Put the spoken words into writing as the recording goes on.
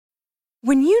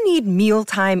When you need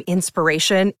mealtime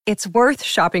inspiration, it's worth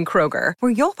shopping Kroger,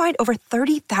 where you'll find over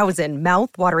 30,000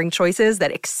 mouth-watering choices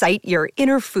that excite your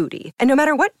inner foodie. And no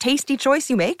matter what tasty choice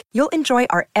you make, you'll enjoy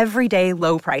our everyday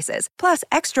low prices, plus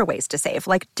extra ways to save,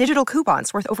 like digital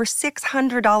coupons worth over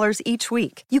 $600 each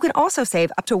week. You can also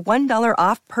save up to $1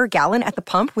 off per gallon at the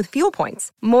pump with fuel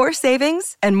points. More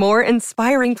savings and more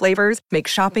inspiring flavors make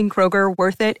shopping Kroger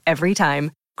worth it every time.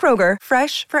 Kroger,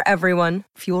 fresh for everyone.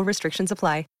 Fuel restrictions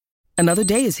apply. Another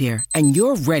day is here, and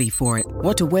you're ready for it.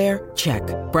 What to wear? Check.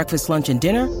 Breakfast, lunch, and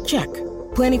dinner? Check.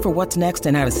 Planning for what's next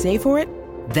and how to save for it?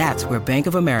 That's where Bank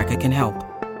of America can help.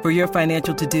 For your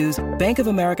financial to-dos, Bank of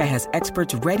America has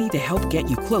experts ready to help get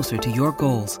you closer to your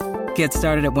goals. Get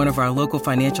started at one of our local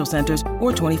financial centers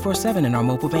or 24/7 in our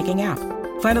mobile banking app.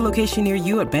 Find a location near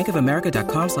you at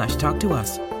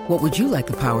bankofamerica.com/talktous. What would you like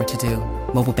the power to do?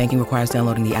 Mobile banking requires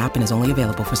downloading the app and is only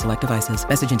available for select devices.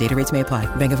 Message and data rates may apply.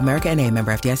 Bank of America N.A.,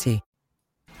 member FDIC.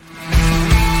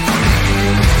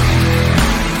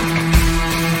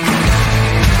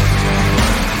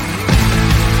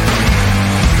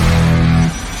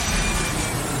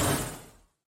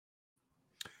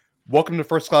 Welcome to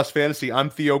First Class Fantasy. I'm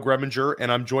Theo Greminger,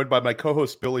 and I'm joined by my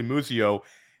co-host Billy Muzio.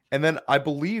 And then I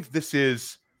believe this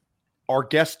is our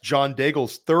guest John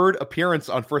Daigle's third appearance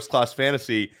on First Class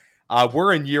Fantasy.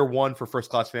 We're in year one for First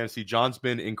Class Fantasy. John's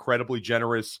been incredibly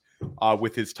generous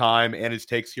with his time and his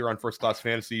takes here on First Class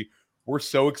Fantasy. We're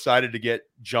so excited to get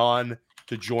John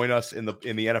to join us in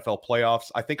the NFL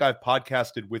playoffs. I think I've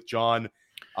podcasted with John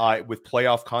with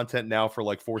playoff content now for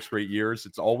like 4 straight years.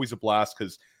 It's always a blast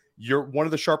because you're one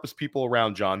of the sharpest people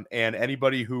around, John. And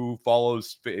anybody who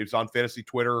is on fantasy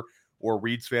Twitter or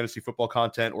reads fantasy football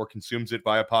content or consumes it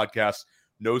via podcast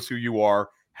knows who you are.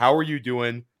 How are you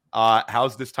doing?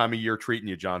 How's this time of year treating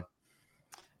you, John?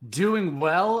 Doing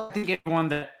well. I think everyone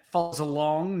that follows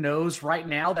along knows right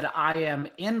now that I am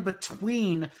in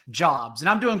between jobs, and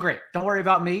I'm doing great. Don't worry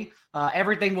about me.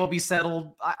 Everything will be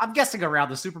settled, I'm guessing, around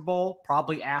the Super Bowl,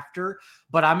 probably after.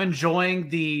 But I'm enjoying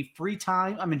the free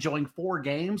time. I'm enjoying 4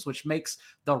 games, which makes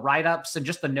the write-ups and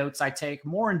just the notes I take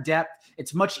more in depth.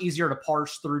 It's much easier to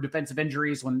parse through defensive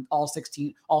injuries when all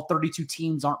 32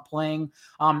 teams aren't playing.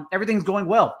 Everything's going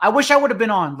well. I wish I would have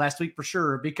been on last week for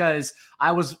sure, because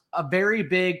I was a very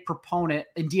big proponent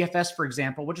in DFS, for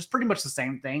example, which is pretty much the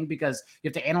same thing because you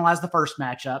have to analyze the first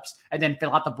matchups and then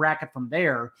fill out the bracket from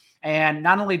there. And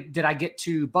not only did I get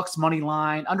to Bucks money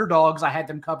line, underdogs, I had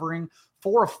them covering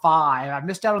 4 of 5. I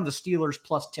missed out on the Steelers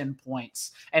plus 10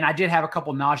 points. And I did have a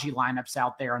couple Najee lineups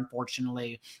out there,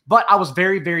 unfortunately. But I was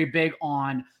very, very big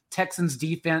on Texans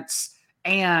defense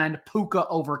and Puka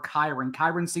over Kyren.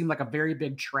 Kyren seemed like a very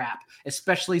big trap,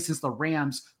 especially since the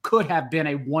Rams could have been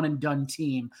a one-and-done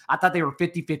team. I thought they were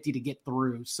 50-50 to get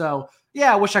through. So,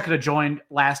 yeah, I wish I could have joined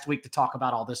last week to talk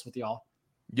about all this with y'all.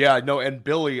 Yeah, no, and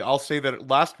Billy, I'll say that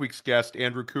last week's guest,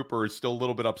 Andrew Cooper, is still a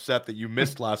little bit upset that you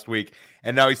missed last week,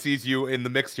 and now he sees you in the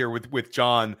mix here with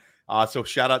John. So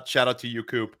shout out to you,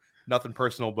 Coop. Nothing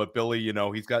personal, but Billy,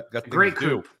 he's got things great to do.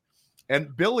 Coop.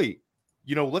 And Billy,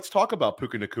 let's talk about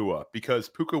Puka Nacua, because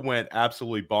Puka went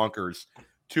absolutely bonkers.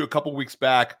 A couple weeks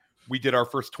back, we did our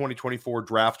first 2024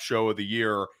 draft show of the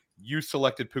year. You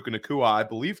selected Puka Nacua, I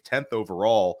believe, 10th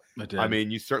overall. I did. I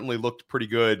mean, you certainly looked pretty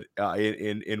good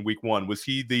in week one. Was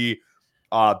he the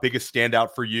biggest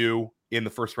standout for you in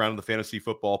the first round of the fantasy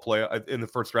football in the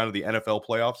first round of the NFL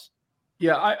playoffs?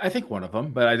 Yeah, I think one of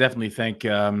them, but I definitely think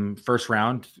first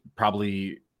round,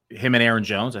 probably him and Aaron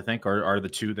Jones, I think, are the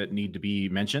two that need to be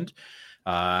mentioned.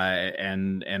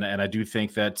 And I do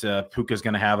think that Puka is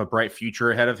going to have a bright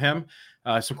future ahead of him.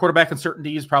 Some quarterback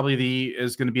uncertainty is probably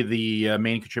is going to be the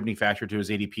main contributing factor to his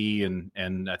ADP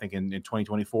and I think in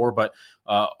 2024. But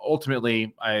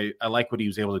ultimately, I like what he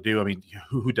was able to do. I mean,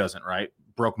 who doesn't, right?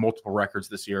 Broke multiple records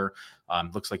this year.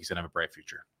 Looks like he's going to have a bright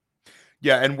future.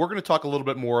 Yeah, and we're going to talk a little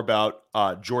bit more about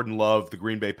Jordan Love, the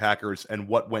Green Bay Packers, and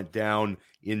what went down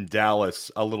in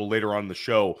Dallas a little later on in the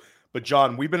show. But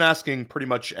John, we've been asking pretty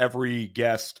much every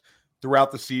guest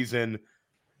throughout the season.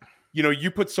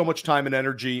 You put so much time and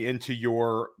energy into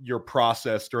your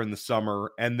process during the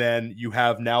summer, and then you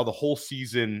have now the whole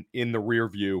season in the rear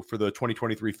view for the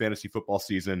 2023 fantasy football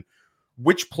season.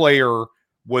 Which player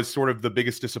was sort of the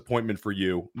biggest disappointment for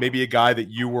you? Maybe a guy that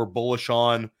you were bullish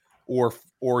on, or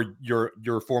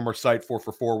your former site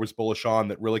 4for4 was bullish on,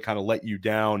 that really kind of let you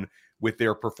down with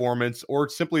their performance or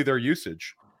simply their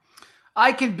usage?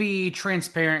 I can be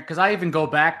transparent because I even go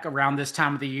back around this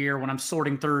time of the year when I'm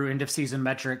sorting through end of season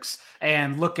metrics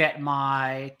and look at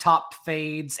my top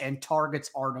fades and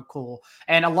targets article.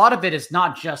 And a lot of it is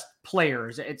not just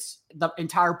players. It's the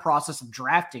entire process of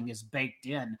drafting is baked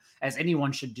in, as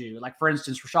anyone should do. Like, for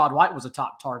instance, Rachaad White was a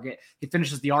top target. He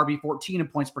finishes the RB14 in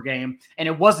points per game. And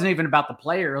it wasn't even about the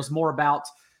player. It was more about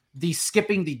the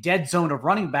skipping the dead zone of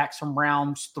running backs from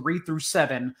rounds 3 through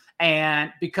 7.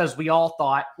 And because we all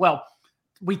thought, well,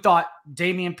 we thought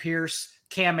Dameon Pierce,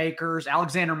 Cam Akers,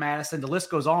 Alexander Madison, the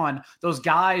list goes on. Those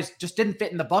guys just didn't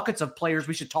fit in the buckets of players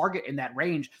we should target in that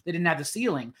range. They didn't have the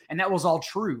ceiling, and that was all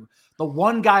true. The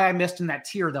one guy I missed in that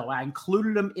tier, though, I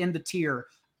included him in the tier,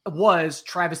 was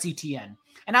Travis Etienne.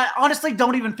 And I honestly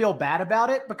don't even feel bad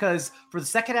about it because for the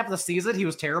second half of the season, he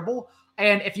was terrible.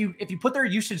 And if you put their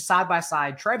usage side by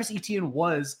side, Travis Etienne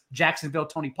was Jacksonville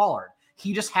Tony Pollard.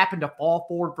 He just happened to fall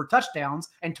forward for touchdowns,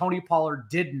 and Tony Pollard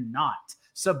did not.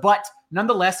 So, but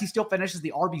nonetheless, he still finishes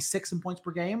the RB6 in points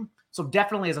per game. So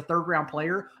definitely as a third round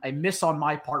player, a miss on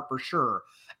my part for sure.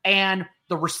 And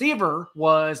the receiver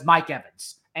was Mike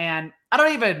Evans. And I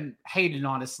don't even hate it,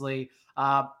 honestly.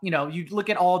 You look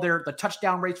at all the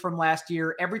touchdown rates from last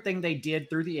year, everything they did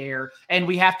through the air, and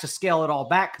we have to scale it all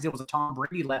back because it was a Tom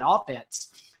Brady-led offense.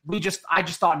 I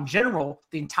just thought in general,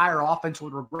 the entire offense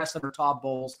would regress under Todd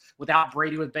Bowles without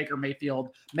Brady with Baker Mayfield.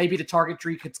 Maybe the target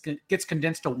tree gets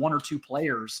condensed to one or two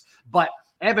players, but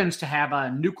Evans to have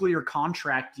a nuclear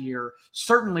contract year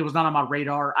certainly was not on my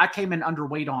radar. I came in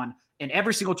underweight on in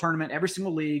every single tournament, every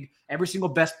single league, every single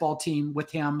best ball team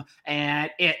with him, and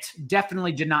it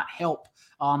definitely did not help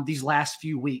these last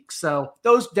few weeks. So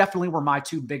those definitely were my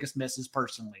two biggest misses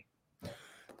personally.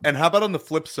 And how about on the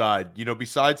flip side,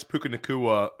 besides Puka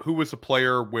Nacua, who was a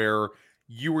player where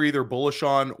you were either bullish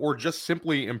on or just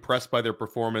simply impressed by their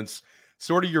performance,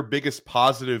 sort of your biggest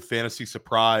positive fantasy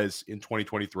surprise in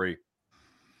 2023?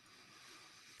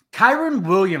 Kyren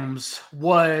Williams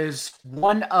was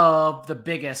one of the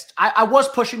biggest. I was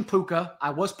pushing Puka. I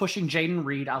was pushing Jaden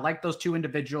Reed. I like those two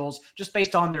individuals just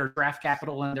based on their draft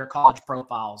capital and their college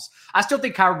profiles. I still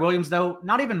think Kyren Williams, though,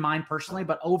 not even mine personally,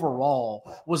 but overall,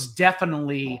 was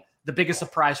definitely the biggest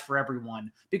surprise for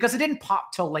everyone because it didn't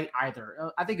pop till late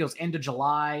either. I think it was end of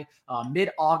July,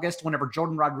 mid-August, whenever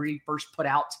Jordan Rodriguez first put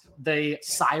out the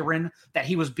siren that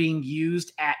he was being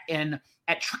used at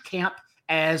camp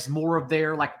as more of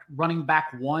their running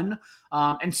back one.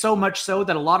 And so much so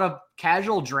that a lot of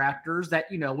casual drafters that,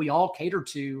 we all cater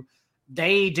to,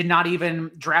 they did not even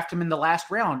draft him in the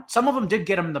last round. Some of them did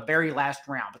get him in the very last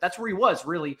round, but that's where he was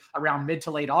really around mid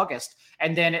to late August.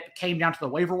 And then it came down to the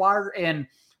waiver wire. And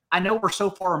I know we're so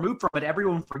far removed from it.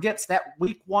 Everyone forgets that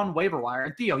week 1 waiver wire.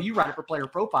 And Theo, you write it for Player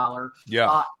Profiler.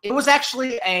 Yeah. It was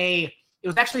actually a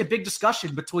big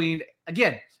discussion between,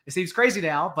 again, it seems crazy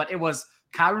now, but it was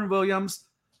Kyren Williams,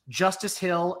 Justice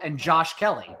Hill, and Josh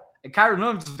Kelly. And Kyren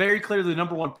Williams is very clearly the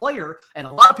number one player, and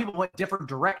a lot of people went different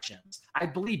directions. I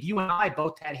believe you and I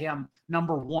both had him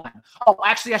number 1. Oh,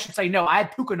 actually, I should say no. I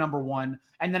had Puka number 1,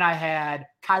 and then I had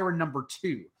Kyren number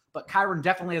 2. But Kyren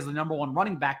definitely is the number 1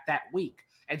 running back that week.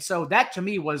 And so that, to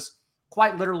me, was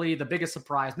quite literally the biggest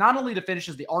surprise, not only to finish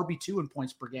as the RB2 in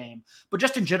points per game, but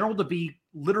just in general to be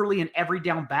literally an every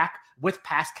down back with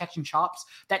pass catching chops.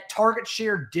 That target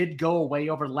share did go away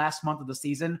over the last month of the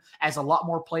season as a lot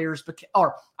more players,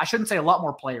 or I shouldn't say a lot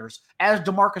more players, as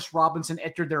Demarcus Robinson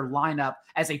entered their lineup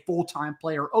as a full-time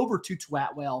player over Tutu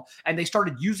Atwell, and they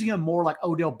started using him more like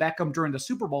Odell Beckham during the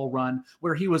Super Bowl run,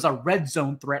 where he was a red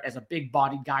zone threat as a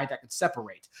big-bodied guy that could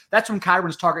separate. That's when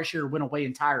Kyren's target share went away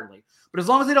entirely. But as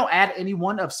long as they don't add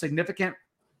anyone of significant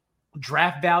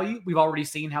draft value, we've already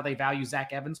seen how they value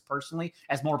Zach Evans personally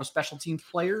as more of a special teams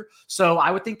player. So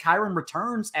I would think Kyren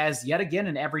returns as yet again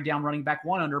an every down running back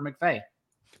 1 under McVay.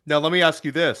 Now, let me ask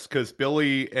you this, because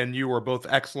Billy and you are both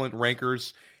excellent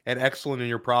rankers and excellent in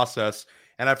your process.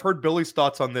 And I've heard Billy's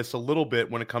thoughts on this a little bit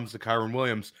when it comes to Kyren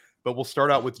Williams, but we'll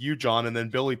start out with you, John, and then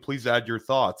Billy, please add your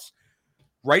thoughts.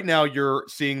 Right now, you're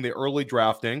seeing the early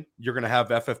drafting. You're going to have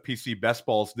FFPC best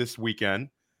balls this weekend.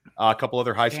 A couple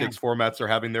other high-stakes formats are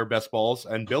having their best balls,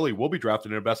 and Billy will be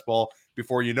drafted in a best ball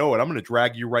before you know it. I'm going to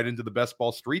drag you right into the best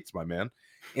ball streets, my man.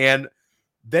 And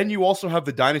then you also have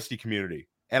the dynasty community.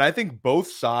 And I think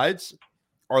both sides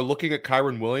are looking at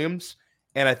Kyren Williams,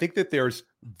 and I think that there's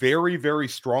very, very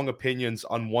strong opinions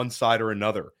on one side or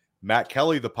another. Matt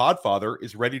Kelly, the podfather,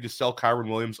 is ready to sell Kyren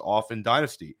Williams off in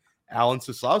dynasty. Alan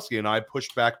Soslowski and I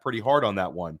pushed back pretty hard on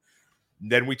that one.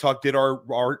 Then we did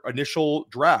our initial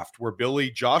draft where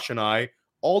Billy, Josh, and I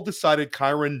all decided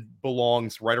Kyren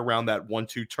belongs right around that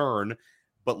 1-2 turn.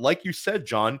 But like you said,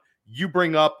 John, you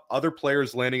bring up other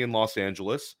players landing in Los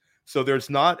Angeles. So there's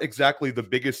not exactly the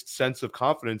biggest sense of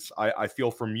confidence I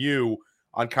feel from you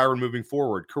on Kyren moving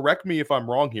forward. Correct me if I'm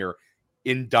wrong here.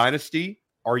 In Dynasty,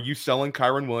 are you selling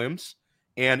Kyren Williams?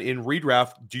 And in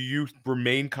redraft, do you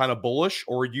remain kind of bullish,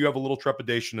 or do you have a little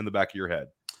trepidation in the back of your head?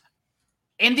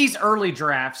 In these early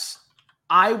drafts,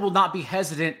 I will not be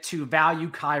hesitant to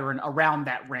value Kyren around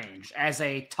that range as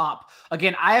a top.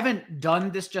 Again, I haven't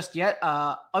done this just yet.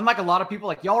 Unlike a lot of people,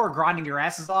 like y'all are grinding your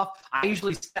asses off. I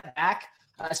usually step back,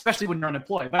 especially when you're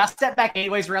unemployed. But I step back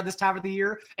anyways around this time of the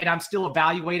year, and I'm still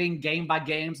evaluating game by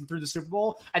games and through the Super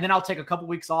Bowl. And then I'll take a couple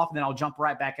weeks off, and then I'll jump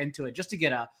right back into it just to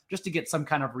get some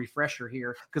kind of refresher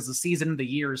here, because the season of the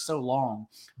year is so long.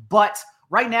 But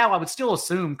right now, I would still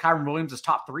assume Kyren Williams is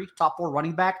top 3, top 4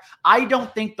 running back. I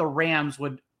don't think the Rams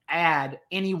would add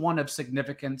anyone of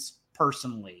significance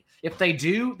personally. If they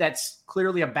do, that's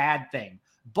clearly a bad thing.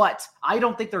 But I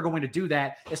don't think they're going to do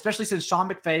that, especially since Sean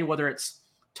McVay, whether it's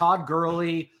Todd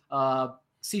Gurley,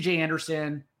 CJ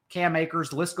Anderson, Cam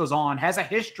Akers, the list goes on, has a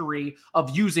history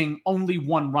of using only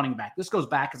one running back. This goes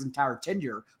back his entire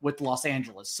tenure with Los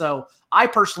Angeles. So I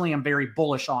personally am very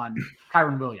bullish on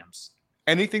Kyren Williams.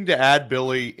 Anything to add,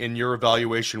 Billy, in your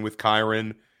evaluation with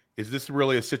Kyren? Is this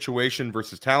really a situation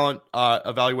versus talent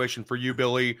evaluation for you,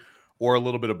 Billy, or a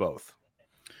little bit of both?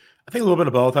 I think a little bit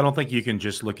of both. I don't think you can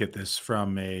just look at this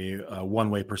from a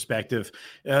one-way perspective.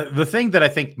 The thing that I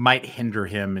think might hinder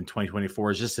him in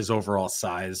 2024 is just his overall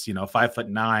size.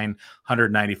 5'9",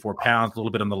 194 pounds, a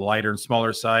little bit on the lighter and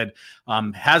smaller side.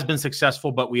 Has been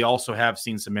successful, but we also have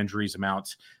seen some injuries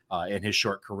amount in his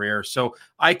short career. So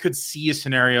I could see a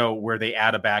scenario where they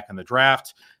add a back in the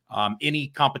draft. Any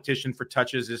competition for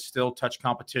touches is still touch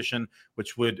competition,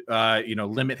 which would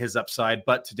limit his upside.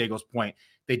 But to Daigle's point,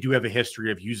 they do have a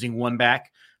history of using one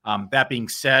back. That being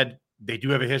said, they do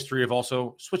have a history of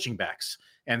also switching backs.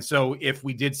 And so if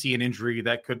we did see an injury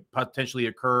that could potentially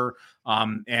occur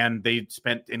and they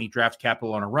spent any draft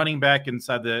capital on a running back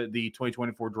inside the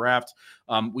 2024 draft,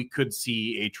 we could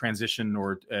see a transition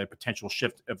or a potential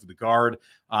shift of the guard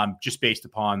just based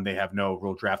upon they have no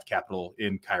real draft capital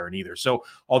in Kyren either. So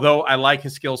although I like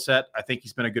his skill set, I think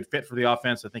he's been a good fit for the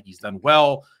offense. I think he's done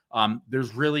well.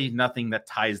 There's really nothing that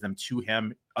ties them to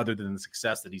him other than the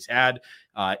success that he's had.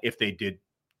 If they did,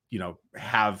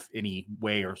 have any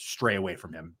way or stray away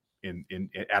from him in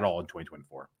at all in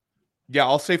 2024. Yeah,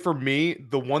 I'll say for me,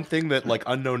 the one thing that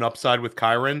unknown upside with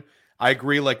Kyren, I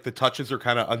agree, the touches are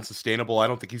kind of unsustainable. I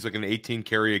don't think he's an 18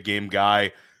 carry a game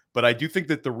guy, but I do think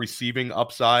that the receiving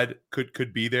upside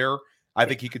could be there. I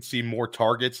think he could see more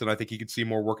targets, and I think he could see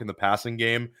more work in the passing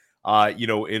game,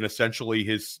 in essentially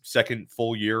his second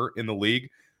full year in the league.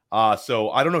 So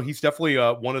I don't know. He's definitely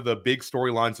one of the big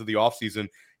storylines of the offseason.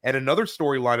 And another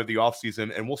storyline of the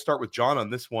offseason, and we'll start with John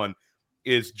on this one,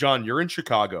 is, John, you're in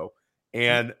Chicago,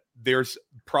 and there's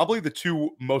probably the two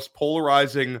most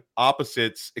polarizing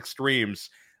opposites,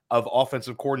 extremes of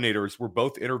offensive coordinators were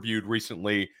both interviewed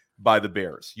recently by the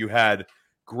Bears. You had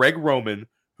Greg Roman,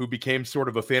 who became sort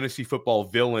of a fantasy football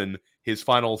villain his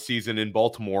final season in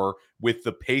Baltimore with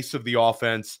the pace of the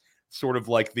offense, sort of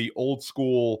like the old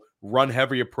school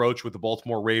run-heavy approach with the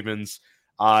Baltimore Ravens.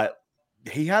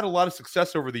 He had a lot of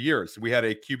success over the years. We had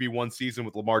a QB1 season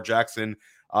with Lamar Jackson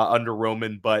under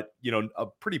Roman, but, a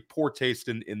pretty poor taste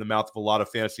in the mouth of a lot of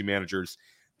fantasy managers.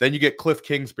 Then you get Cliff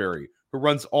Kingsbury, who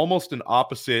runs almost an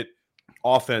opposite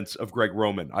offense of Greg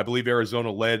Roman. I believe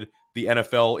Arizona led the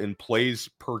NFL in plays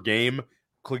per game,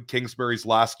 Cliff Kingsbury's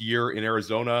last year in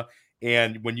Arizona.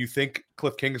 And when you think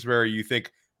Cliff Kingsbury, you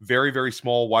think very, very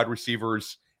small wide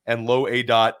receivers and low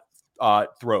A-dot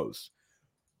throws.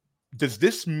 Does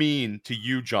this mean to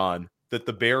you, John, that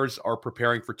the Bears are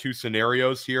preparing for two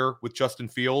scenarios here with Justin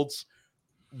Fields?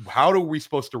 How are we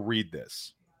supposed to read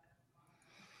this?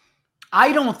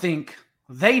 I don't think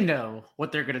they know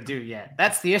what they're going to do yet.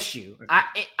 That's the issue.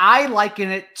 I liken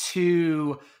it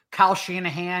to Kyle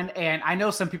Shanahan, and I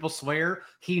know some people swear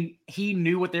he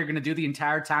knew what they were going to do the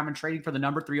entire time in trading for the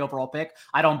number 3 overall pick.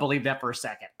 I don't believe that for a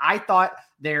second. I thought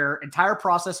their entire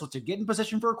process was to get in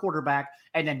position for a quarterback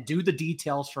and then do the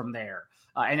details from there.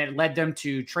 And it led them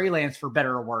to Trey Lance, for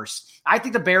better or worse. I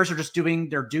think the Bears are just doing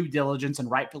their due diligence, and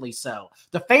rightfully so.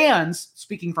 The fans,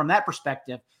 speaking from that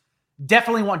perspective,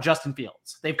 definitely want Justin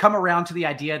Fields. They've come around to the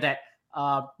idea that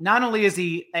not only is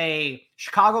he a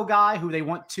Chicago guy who they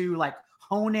want to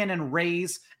hone in and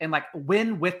raise and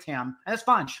win with him. And that's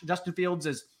fine. Justin Fields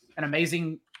is an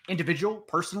amazing individual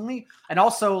personally. And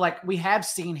also we have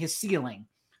seen his ceiling,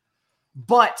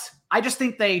 but I just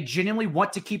think they genuinely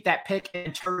want to keep that pick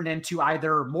and turn it into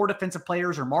either more defensive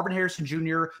players or Marvin Harrison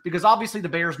Jr., because obviously the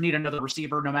Bears need another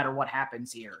receiver no matter what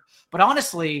happens here. But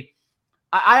honestly,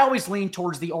 I always lean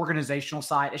towards the organizational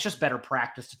side. It's just better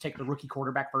practice to take the rookie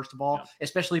quarterback, first of all,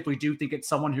 especially if we do think it's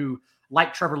someone who,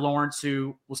 like Trevor Lawrence,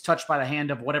 who was touched by the hand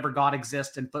of whatever God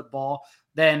exists in football,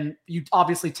 then you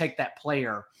obviously take that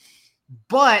player.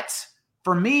 But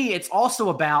for me, it's also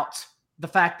about the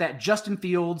fact that Justin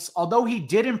Fields, although he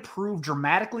did improve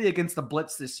dramatically against the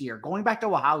blitz this year, going back to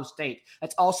Ohio State,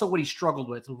 that's also what he struggled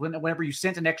with. Whenever you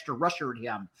sent an extra rusher at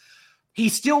him, he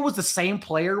still was the same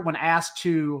player when asked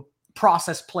to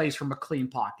process plays from a clean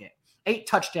pocket. 8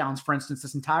 touchdowns, for instance,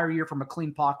 this entire year from a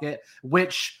clean pocket,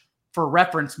 which, for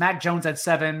reference, Mac Jones had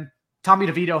 7. Tommy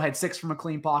DeVito had 6 from a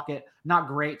clean pocket. Not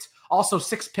great. Also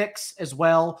 6 picks as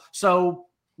well. So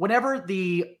whenever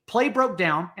the play broke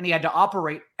down and he had to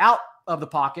operate out of the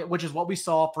pocket, which is what we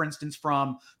saw, for instance,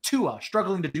 from Tua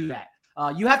struggling to do that.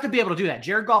 You have to be able to do that.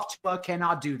 Jared Goff, Tua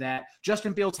cannot do that.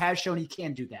 Justin Fields has shown he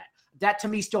can do that. That, to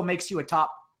me, still makes you a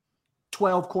top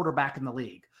 12 quarterback in the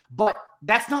league. But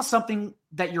that's not something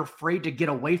that you're afraid to get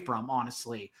away from,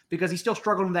 honestly, because he's still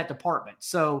struggling in that department.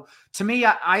 So to me,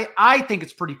 I think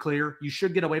it's pretty clear you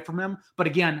should get away from him. But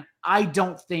again, I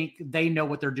don't think they know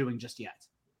what they're doing just yet.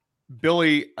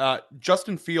 Billy,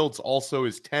 Justin Fields also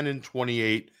is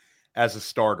 10-28 as a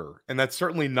starter. And that's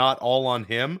certainly not all on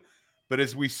him. But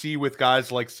as we see with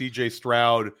guys like CJ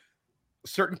Stroud,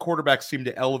 certain quarterbacks seem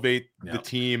to elevate the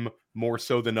team more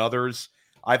so than others.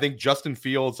 I think Justin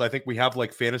Fields, I think we have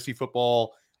like fantasy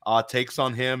football takes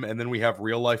on him, and then we have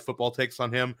real life football takes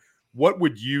on him. What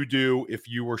would you do if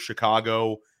you were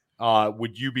Chicago?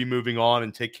 Would you be moving on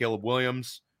and take Caleb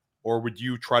Williams, or would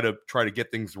you try to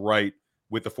get things right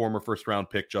with the former first round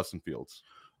pick Justin Fields?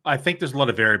 I think there's a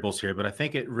lot of variables here, but I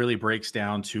think it really breaks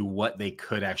down to what they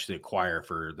could actually acquire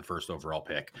for the first overall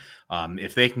pick.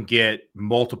 If they can get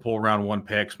multiple round 1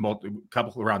 picks,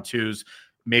 couple of round 2s,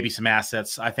 maybe some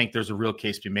assets, I think there's a real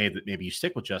case to be made that maybe you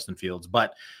stick with Justin Fields.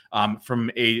 But from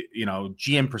a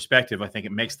GM perspective, I think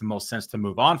it makes the most sense to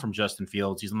move on from Justin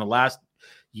Fields. He's in the last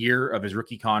year of his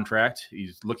rookie contract.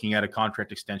 He's looking at a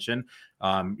contract extension.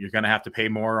 You're going to have to pay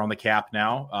more on the cap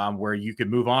now, where you could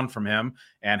move on from him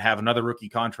and have another rookie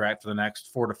contract for the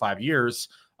next 4 to 5 years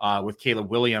with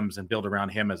Caleb Williams and build around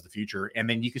him as the future. And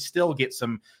then you could still get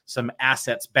some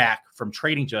assets back from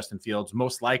trading Justin Fields,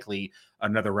 most likely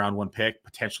another round 1 pick,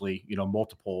 potentially,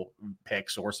 multiple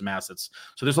picks or some assets.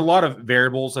 So there's a lot of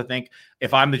variables. I think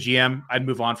if I'm the GM, I'd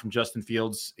move on from Justin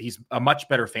Fields. He's a much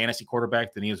better fantasy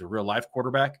quarterback than he is a real life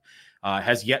quarterback.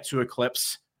 Has yet to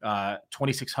eclipse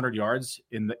 2,600 yards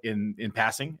in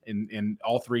passing in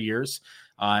all 3 years.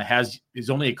 He's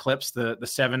only eclipsed the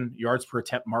 7 yards per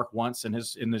attempt mark once in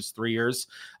his 3 years.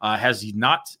 Has he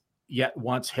not yet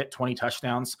once hit 20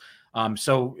 touchdowns?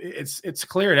 So it's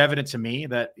clear and evident to me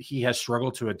that he has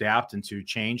struggled to adapt and to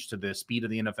change to the speed of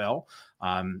the NFL.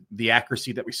 The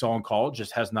accuracy that we saw in college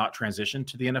just has not transitioned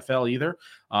to the NFL either.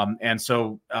 And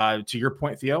so to your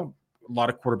point, Theo, a lot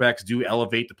of quarterbacks do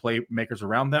elevate the playmakers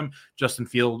around them. Justin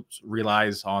Fields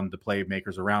relies on the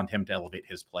playmakers around him to elevate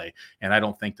his play. And I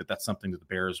don't think that that's something that the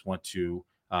Bears want to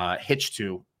hitch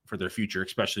to for their future,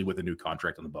 especially with a new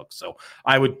contract on the books. So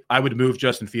I would move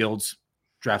Justin Fields,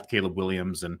 draft Caleb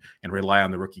Williams, and rely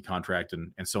on the rookie contract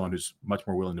and someone who's much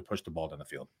more willing to push the ball down the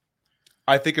field.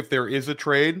 I think if there is a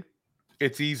trade,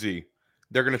 it's easy.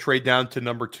 They're going to trade down to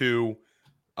number 2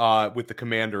 with the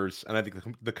Commanders, and I think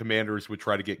the Commanders would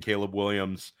try to get Caleb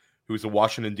Williams, who's a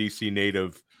Washington, D.C.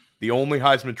 native, the only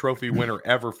Heisman Trophy winner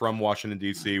ever from Washington,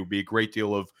 D.C. Would be a great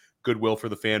deal of goodwill for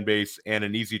the fan base and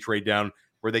an easy trade down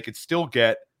where they could still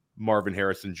get Marvin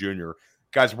Harrison Jr.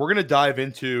 Guys, we're going to dive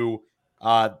into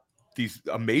these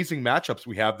amazing matchups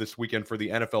we have this weekend for the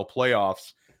NFL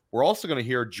playoffs. We're also going to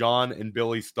hear John and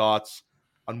Billy's thoughts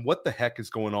on what the heck is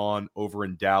going on over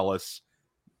in Dallas,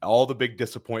 all the big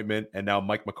disappointment, and now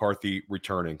Mike McCarthy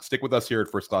returning. Stick with us here at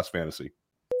First Class Fantasy.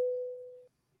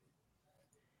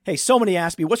 Hey, so many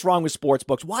ask me, what's wrong with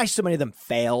sportsbooks? Why so many of them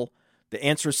fail? The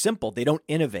answer is simple. They don't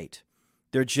innovate.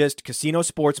 They're just casino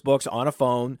sportsbooks on a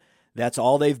phone. That's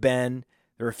all they've been.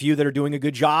 There are a few that are doing a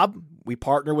good job. We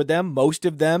partner with them. Most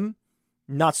of them,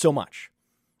 not so much.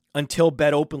 Until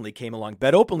Bet Openly came along.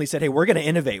 Bet Openly said, hey, we're going to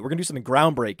innovate. We're going to do something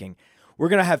groundbreaking. We're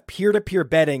going to have peer-to-peer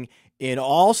betting in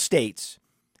all states,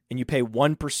 and you pay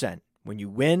 1%. When you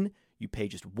win, you pay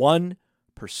just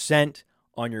 1%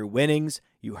 on your winnings.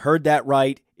 You heard that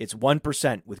right. It's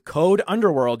 1%. With code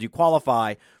Underworld, you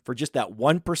qualify for just that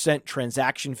 1%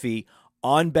 transaction fee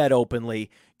on Bet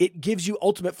Openly. It gives you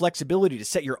ultimate flexibility to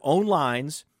set your own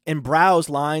lines and browse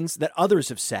lines that others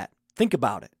have set. Think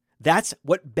about it. That's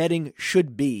what betting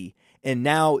should be. And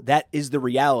now that is the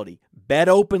reality.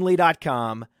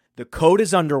 BetOpenly.com. The code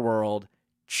is Underworld.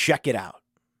 Check it out.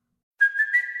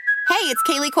 Hey, it's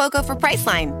Kaylee Cuoco for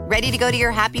Priceline. Ready to go to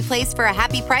your happy place for a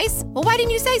happy price? Well, why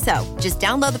didn't you say so? Just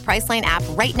download the Priceline app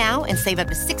right now and save up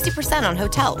to 60% on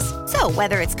hotels. So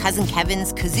whether it's Cousin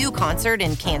Kevin's Kazoo Concert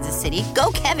in Kansas City,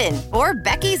 go Kevin, or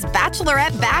Becky's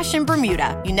Bachelorette Bash in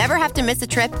Bermuda, you never have to miss a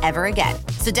trip ever again.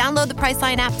 So download the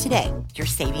Priceline app today. Your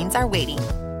savings are waiting.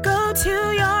 Go to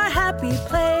your happy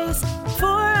place for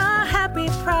a happy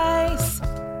price.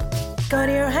 Go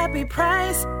to your happy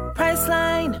price,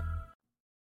 Priceline.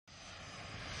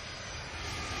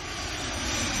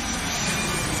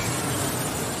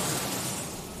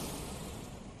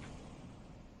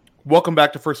 Welcome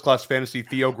back to First Class Fantasy.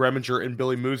 Theo Greminger and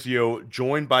Billy Muzio,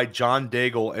 joined by John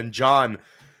Daigle. And John,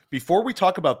 before we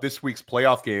talk about this week's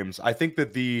playoff games, I think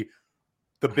that the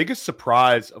biggest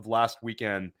surprise of last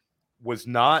weekend was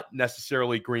not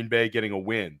necessarily Green Bay getting a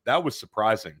win. That was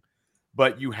surprising.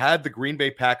 But you had the Green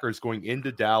Bay Packers going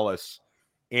into Dallas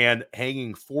and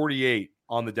hanging 48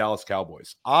 on the Dallas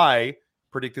Cowboys. I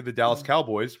predicted the Dallas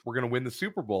Cowboys were going to win the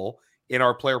Super Bowl in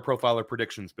our player profiler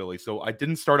predictions, Billy. So I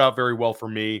didn't start out very well for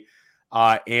me.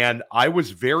 And I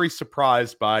was very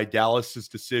surprised by Dallas's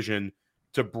decision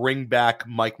to bring back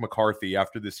Mike McCarthy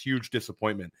after this huge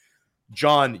disappointment.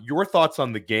 John, your thoughts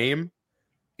on the game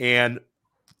and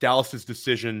Dallas's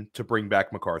decision to bring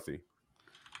back McCarthy?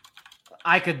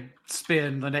 I could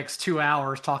spend the next 2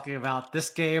 hours talking about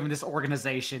this game and this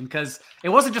organization because it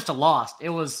wasn't just a loss. It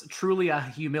was truly a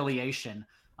humiliation.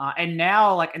 And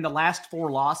now, like in the last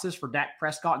 4 losses for Dak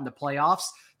Prescott in the playoffs,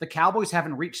 the Cowboys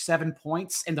haven't reached 7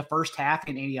 points in the first half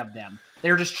in any of them.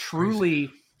 They're just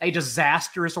truly a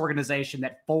disastrous organization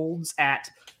that folds at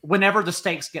whenever the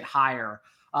stakes get higher.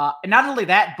 And not only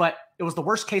that, but it was the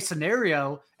worst case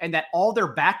scenario and that all their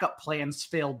backup plans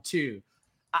failed too.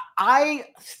 I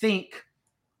think,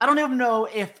 I don't even know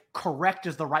if correct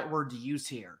is the right word to use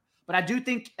here. But I do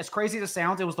think, as crazy as it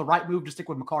sounds, it was the right move to stick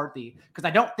with McCarthy because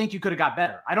I don't think you could have got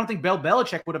better. I don't think Bill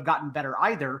Belichick would have gotten better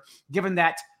either, given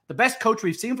that the best coach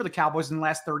we've seen for the Cowboys in the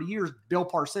last 30 years, Bill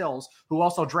Parcells, who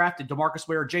also drafted DeMarcus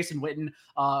Ware, Jason Witten,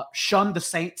 shunned the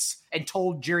Saints and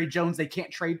told Jerry Jones they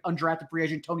can't trade undrafted free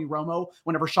agent Tony Romo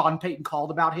whenever Sean Payton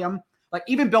called about him. Like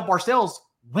even Bill Parcells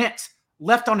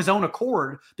left on his own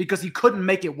accord because he couldn't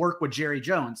make it work with Jerry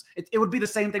Jones. It would be the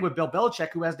same thing with Bill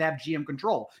Belichick, who has to have GM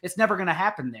control. It's never going to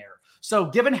happen there. So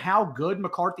given how good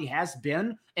McCarthy has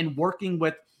been in working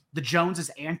with the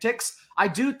Joneses' antics, I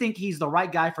do think he's the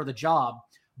right guy for the job.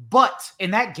 But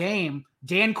in that game,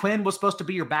 Dan Quinn was supposed to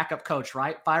be your backup coach,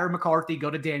 right? Fire McCarthy,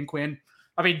 go to Dan Quinn.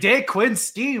 I mean, Dan Quinn's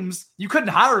schemes, you couldn't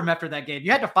hire him after that game.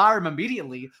 You had to fire him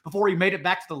immediately before he made it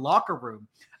back to the locker room.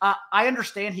 I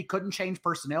understand he couldn't change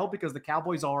personnel because the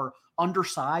Cowboys are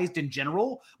undersized in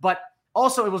general, but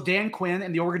also it was Dan Quinn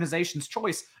and the organization's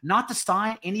choice not to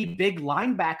sign any big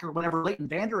linebacker whenever Leighton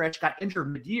Vander Esch got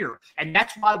injured mid-year. And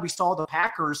that's why we saw the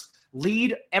Packers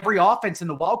lead every offense in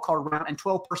the wild card round and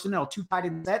 12 personnel, 2 tight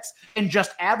end sets, and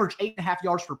just average 8.5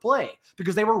 yards per play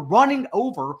because they were running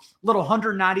over little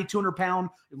 190, 200-pound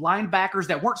linebackers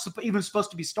that weren't even supposed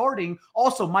to be starting.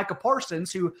 Also, Micah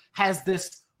Parsons, who has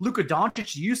this Luka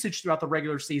Doncic usage throughout the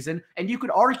regular season. And you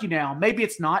could argue now, maybe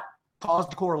it's not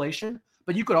caused correlation,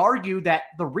 but you could argue that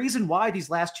the reason why these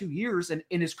last 2 years and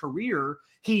in his career,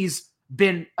 he's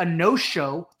been a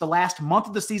no-show the last month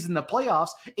of the season in the playoffs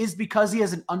is because he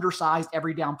has an undersized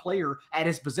every down player at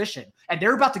his position. And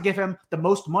they're about to give him the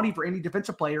most money for any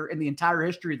defensive player in the entire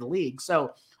history of the league.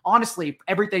 So honestly,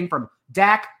 everything from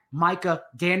Dak, Micah,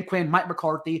 Dan Quinn, Mike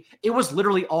McCarthy, it was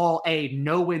literally all a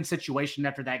no-win situation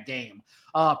after that game.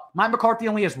 Mike McCarthy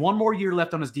only has 1 more year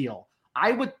left on his deal.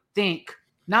 I would think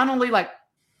not only like,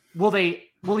 will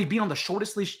he be on the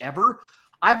shortest leash ever?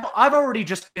 I've already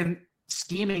just been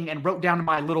scheming and wrote down in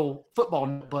my little football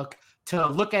notebook to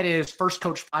look at his first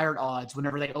coach fired odds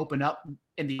whenever they open up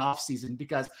in the offseason,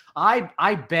 because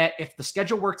I bet if the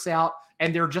schedule works out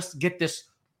and they're just get this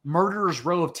murderer's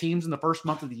row of teams in the first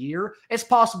month of the year, it's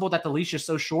possible that the leash is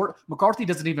so short, McCarthy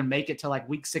doesn't even make it to like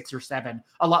week 6 or 7,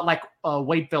 a lot like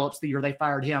Wade Phillips the year they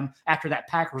fired him after that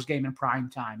Packers game in prime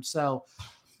time. So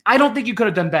I don't think you could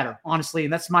have done better, honestly,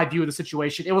 and that's my view of the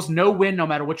situation. It was no win no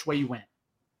matter which way you went.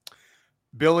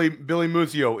 Billy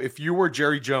Muzio, if you were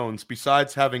Jerry Jones,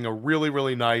 besides having a really,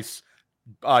 really nice,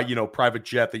 private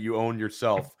jet that you own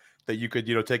yourself that you could,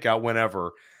 take out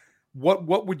whenever,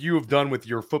 what would you have done with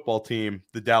your football team,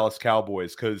 the Dallas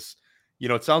Cowboys? Because,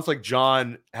 it sounds like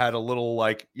John had a little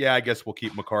like, yeah, I guess we'll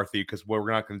keep McCarthy because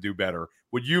we're not going to do better.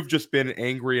 Would you have just been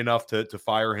angry enough to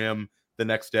fire him the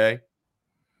next day?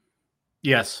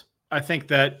 Yes, I think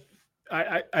that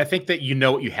I think that you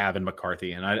know what you have in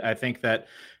McCarthy, and I think that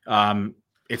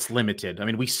it's limited. I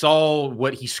mean, we saw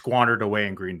what he squandered away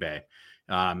in Green Bay.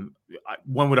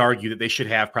 One would argue that they should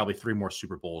have probably 3 more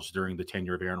Super Bowls during the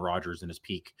tenure of Aaron Rodgers in his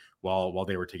peak while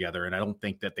they were together. And I don't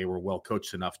think that they were well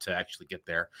coached enough to actually get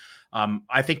there.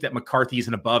 I think that McCarthy is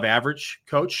an above average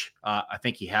coach. I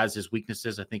think he has his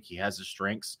weaknesses. I think he has his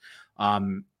strengths.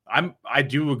 I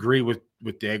do agree with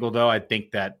Daigle, though. I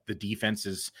think that the defense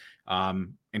is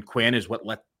and Quinn is what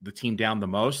let the team down the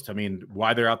most. I mean,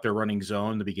 why they're out there running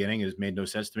zone in the beginning has made no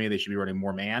sense to me. They should be running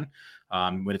more man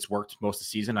when it's worked most of the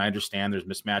season. I understand there's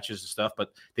mismatches and stuff,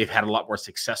 but they've had a lot more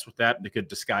success with that. They could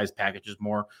disguise packages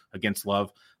more against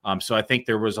Love. So I think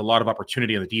there was a lot of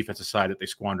opportunity on the defensive side that they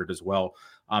squandered as well.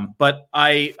 But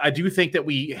I do think that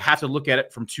we have to look at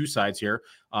it from 2 sides here.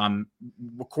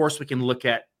 Of course, we can look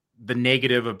at the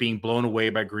negative of being blown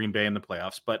away by Green Bay in the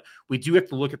playoffs, but we do have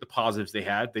to look at the positives they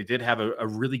had. They did have a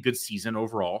really good season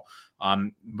overall.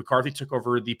 McCarthy took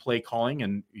over the play calling,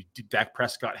 and Dak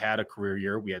Prescott had a career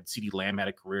year. We had CeeDee Lamb had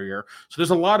a career year. So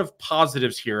there's a lot of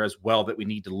positives here as well that we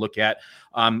need to look at.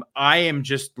 I am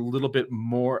just a little bit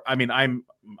more, I'm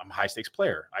a high stakes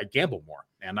player. I gamble more.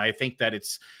 And I think that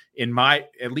it's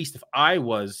at least if I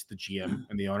was the GM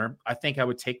and the owner, I think I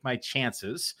would take my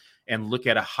chances and look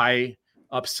at a high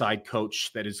upside coach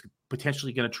that is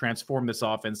potentially going to transform this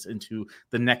offense into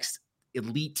the next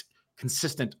elite,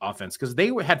 consistent offense, because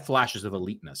they had flashes of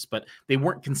eliteness, but they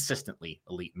weren't consistently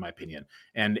elite, in my opinion.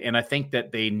 And I think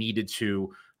that they needed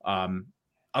to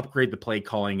upgrade the play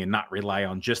calling and not rely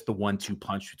on just the 1-2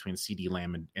 punch between CeeDee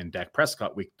Lamb and Dak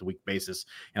Prescott week to week basis.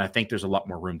 And I think there's a lot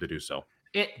more room to do so.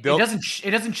 It doesn't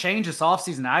change this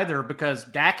offseason either, because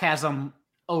Dak has them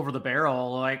over the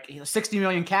barrel, like $60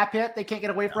 million cap hit they can't get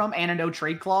away from, and a no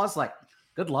trade clause. Like,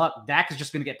 good luck. Dak is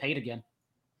just going to get paid again.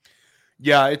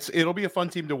 Yeah, it'll be a fun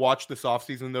team to watch this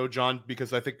offseason, though, John,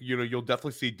 because I think you'll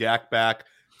definitely see Dak back.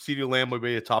 CeeDee Lamb will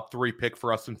be a top 3 pick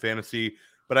for us in fantasy,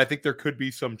 but I think there could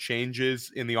be some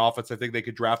changes in the offense. I think they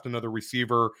could draft another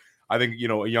receiver. I think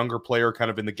a younger player kind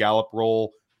of in the Gallup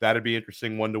role. That'd be an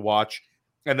interesting one to watch.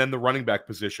 And then the running back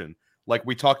position, like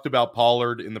we talked about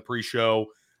Pollard in the pre-show.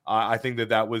 I think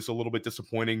that was a little bit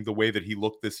disappointing, the way that he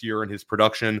looked this year in his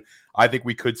production. I think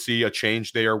we could see a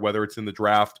change there, whether it's in the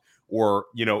draft or,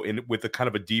 with a kind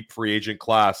of a deep free agent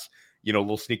class,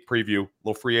 little sneak preview,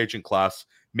 little free agent class.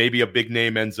 Maybe a big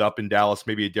name ends up in Dallas,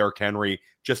 maybe a Derrick Henry,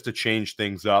 just to change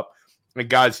things up. And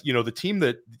guys, the team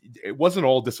that it wasn't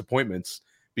all disappointments,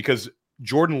 because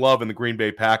Jordan Love and the Green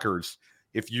Bay Packers,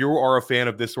 if you are a fan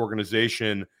of this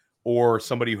organization or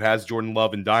somebody who has Jordan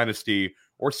Love in Dynasty,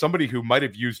 or somebody who might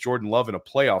have used Jordan Love in a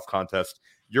playoff contest,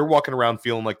 you're walking around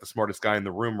feeling like the smartest guy in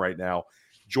the room right now.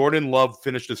 Jordan Love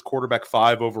finished as quarterback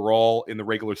 5 overall in the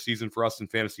regular season for us in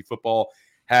fantasy football,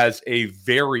 has a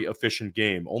very efficient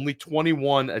game, only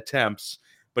 21 attempts,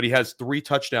 but he has 3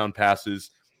 touchdown passes.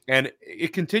 And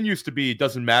it continues to be, it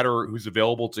doesn't matter who's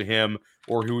available to him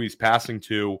or who he's passing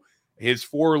to. His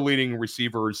 4 leading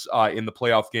receivers in the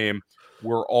playoff game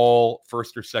were all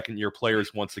first or second year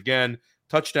players once again.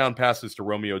 Touchdown passes to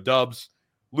Romeo Doubs,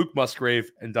 Luke Musgrave,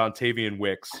 and Dontavian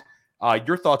Wicks.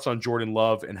 Your thoughts on Jordan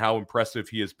Love and how impressive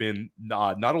he has been,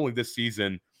 not only this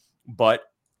season, but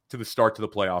to the start to the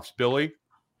playoffs. Billy?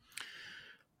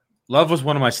 Love was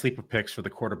one of my sleeper picks for the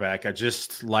quarterback. I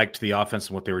just liked the offense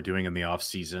and what they were doing in the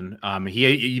offseason. He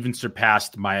even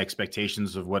surpassed my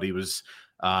expectations of what he was,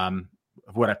 of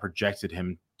what I projected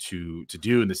him to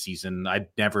do in the season. I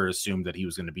never assumed that he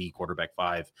was going to be quarterback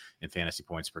 5 in fantasy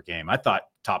points per game. I thought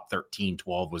top 13,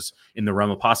 12 was in the realm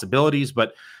of possibilities,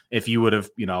 but if you would have,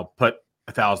 put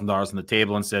 $1,000 on the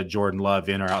table and said Jordan Love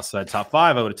in or outside top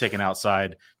 5, I would have taken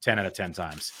outside 10 out of 10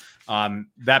 times.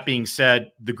 That being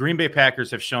said, the Green Bay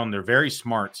Packers have shown they're very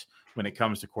smart when it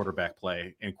comes to quarterback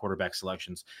play and quarterback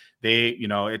selections.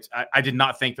 I did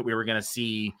not think that we were going to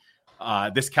see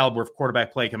this caliber of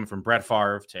quarterback play coming from Brett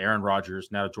Favre to Aaron Rodgers,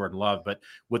 now to Jordan Love. But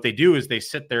what they do is they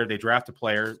sit there, they draft a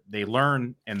player, they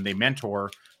learn and they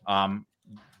mentor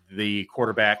the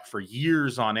quarterback for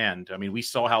years on end. I mean, we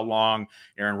saw how long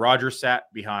Aaron Rodgers sat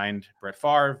behind Brett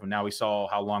Favre, and now we saw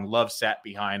how long Love sat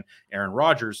behind Aaron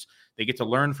Rodgers. They get to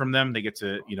learn from them. They get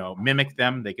to, mimic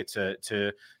them. They get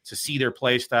to see their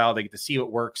play style. They get to see what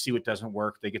works, see what doesn't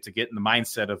work. They get to get in the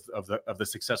mindset of the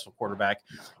successful quarterback.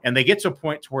 And they get to a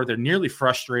point to where they're nearly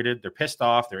frustrated. They're pissed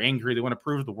off. They're angry. They want to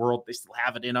prove to the world they still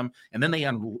have it in them. And then they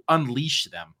unleash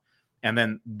them. And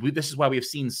then this is why we have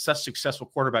seen such successful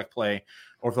quarterback play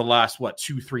over the last,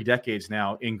 2-3 decades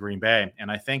now in Green Bay.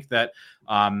 And I think that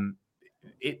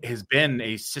it has been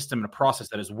a system and a process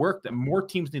that has worked that more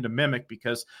teams need to mimic,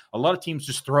 because a lot of teams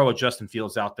just throw a Justin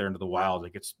Fields out there into the wild.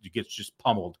 It gets just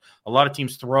pummeled. A lot of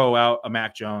teams throw out a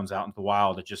Mac Jones out into the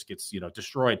wild. It just gets,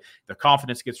 destroyed. Their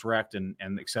confidence gets wrecked and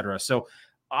et cetera. So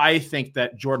I think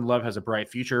that Jordan Love has a bright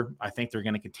future. I think they're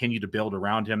going to continue to build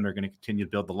around him. They're going to continue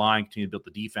to build the line, continue to build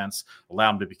the defense, allow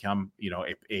him to become,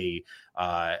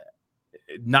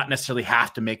 not necessarily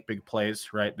have to make big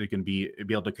plays, right? They can be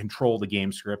able to control the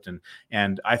game script.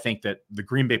 And I think that the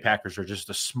Green Bay Packers are just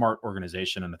a smart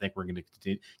organization, and I think we're going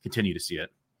to continue to see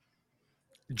it.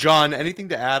 John, anything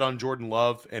to add on Jordan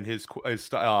Love and his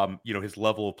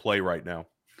level of play right now?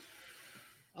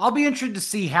 I'll be interested to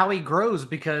see how he grows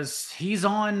because he's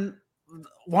on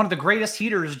one of the greatest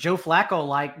heaters Joe Flacco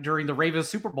like during the Ravens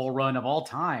Super Bowl run of all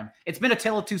time. It's been a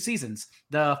tale of two seasons.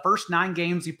 The first 9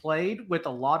 games he played with a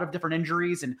lot of different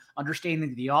injuries and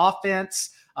understanding the offense.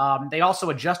 They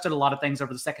also adjusted a lot of things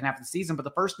over the second half of the season, but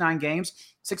the first 9 games,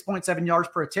 6.7 yards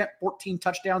per attempt, 14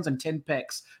 touchdowns, and 10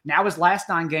 picks. Now his last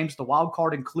 9 games, the wild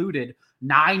card included,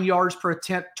 9 yards per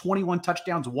attempt, 21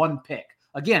 touchdowns, 1 pick.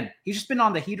 Again, he's just been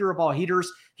on the heater of all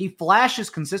heaters. He flashes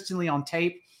consistently on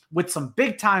tape with some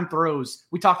big-time throws.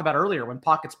 We talked about earlier when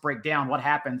pockets break down, what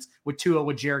happens with Tua,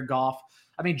 with Jared Goff.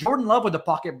 I mean, Jordan Love, when the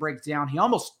pocket breaks down, he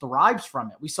almost thrives from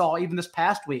it. We saw even this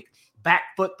past week, back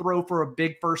foot throw for a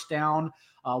big first down.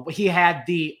 He had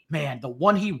the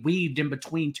one he weaved in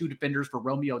between 2 defenders for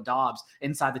Romeo Doubs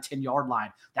inside the 10-yard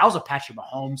line. That was a Patrick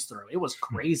Mahomes throw. It was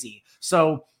crazy.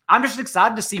 So I'm just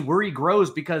excited to see where he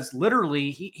grows because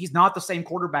literally he's not the same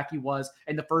quarterback he was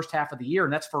in the first half of the year.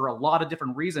 And that's for a lot of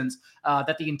different reasons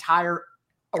that the entire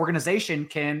organization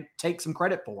can take some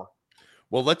credit for.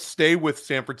 Well, let's stay with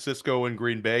San Francisco and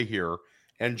Green Bay here.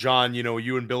 And John,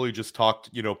 you and Billy just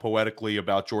talked, poetically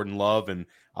about Jordan Love, and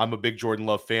I'm a big Jordan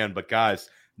Love fan. But guys,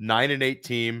 9-8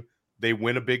 team, they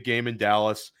win a big game in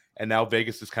Dallas, and now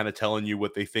Vegas is kind of telling you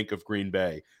what they think of Green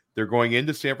Bay. They're going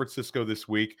into San Francisco this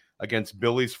week against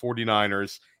Billy's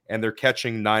 49ers, and they're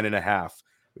catching 9.5.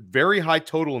 Very high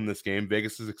total in this game.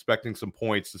 Vegas is expecting some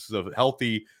points. This is a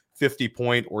healthy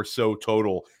 50-point or so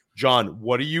total. John,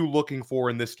 what are you looking for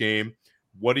in this game?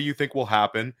 What do you think will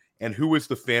happen? And who is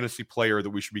the fantasy player that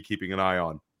we should be keeping an eye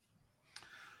on?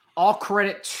 All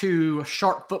credit to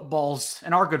Sharp Footballs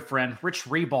and our good friend, Rich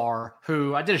Rebar,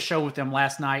 who I did a show with him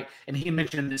last night, and he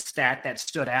mentioned this stat that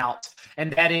stood out.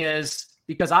 And that is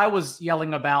because I was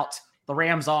yelling about the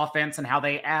Rams offense and how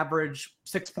they average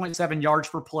 6.7 yards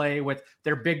per play with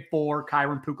their big 4,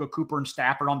 Kyron, Puka, Cooper, and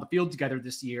Stafford on the field together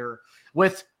this year.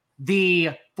 With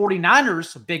the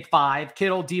 49ers, big 5,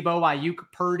 Kittle, Debo, Ayuk,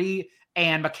 Purdy,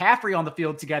 and McCaffrey on the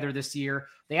field together this year,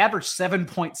 they averaged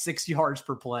 7.6 yards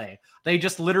per play. They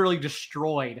just literally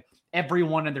destroyed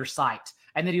everyone in their sight.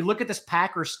 And then you look at this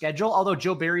Packers schedule, although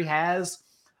Joe Barry has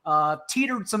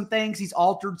teetered some things, he's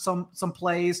altered some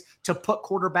plays to put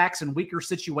quarterbacks in weaker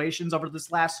situations over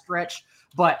this last stretch.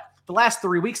 But the last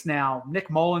 3 weeks now, Nick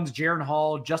Mullins, Jaron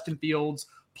Hall, Justin Fields,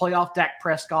 playoff Dak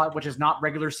Prescott, which is not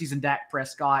regular season Dak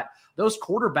Prescott, those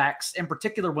quarterbacks in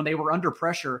particular, when they were under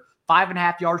pressure,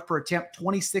 5.5 yards per attempt,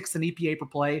 26th in EPA per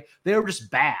play. They were just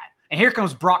bad. And here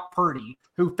comes Brock Purdy,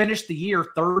 who finished the year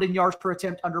 3rd in yards per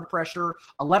attempt under pressure,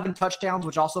 11 touchdowns,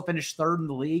 which also finished 3rd in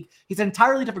the league. He's an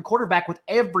entirely different quarterback with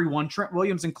everyone, Trent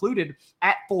Williams included,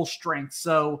 at full strength.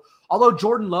 So although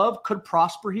Jordan Love could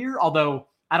prosper here, although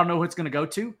I don't know who it's going to go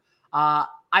to,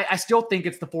 I still think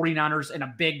it's the 49ers in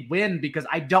a big win because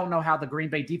I don't know how the Green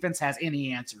Bay defense has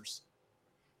any answers.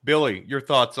 Billy, your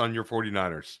thoughts on your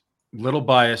 49ers? Little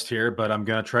biased here, but I'm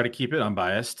going to try to keep it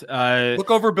unbiased. Look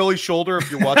over Billy's shoulder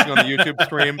if you're watching on the YouTube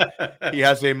stream. He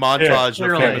has a montage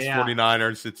of famous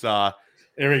 49ers. It's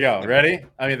Here we go. Ready?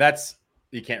 I mean,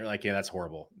 you can't really, that's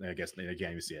horrible. I guess you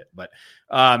can't even see it. But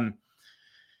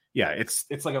yeah,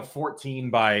 it's like a 14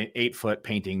 by 8 foot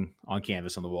painting on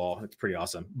canvas on the wall. It's pretty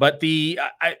awesome. But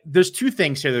there's 2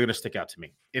 things here that are going to stick out to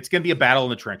me. It's going to be a battle in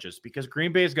the trenches because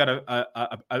Green Bay's got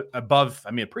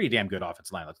a pretty damn good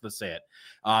offensive line. Let's say it.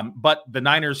 But the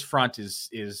Niners front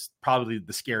is probably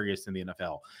the scariest in the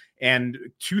NFL. And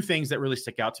 2 things that really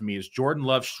stick out to me is Jordan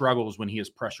Love struggles when he is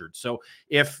pressured. So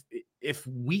if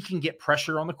we can get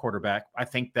pressure on the quarterback, I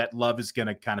think that Love is going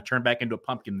to kind of turn back into a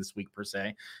pumpkin this week per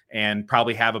se, and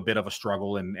probably have a bit of a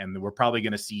struggle. And we're probably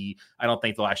going to see, I don't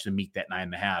think they'll actually meet that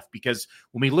 9.5 because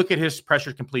when we look at his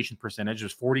pressure completion percentage, it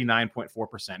was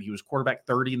 49.4%. He was quarterback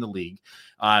 30 in the league.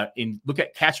 And look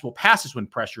at catchable passes when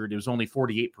pressured, it was only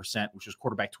 48%, which was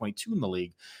quarterback 22 in the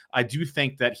league. I do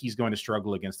think that he's going to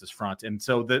struggle against this front. And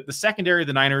so the secondary of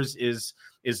the Niners is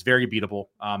very beatable.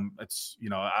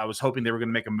 I was hoping they were going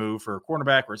to make a move for a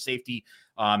cornerback or a safety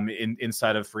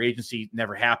inside of free agency.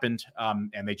 Never happened.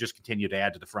 And they just continue to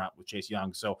add to the front with Chase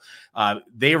Young. So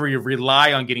they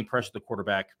rely on getting pressure to the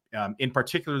quarterback. In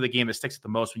particular, the game that sticks at the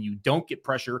most when you don't get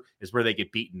pressure is where they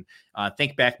get beaten.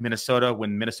 Think back Minnesota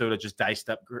when Minnesota just diced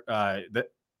up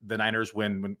the Niners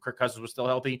when Kirk Cousins was still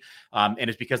healthy. And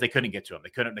it's because they couldn't get to him. They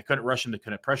couldn't rush him. They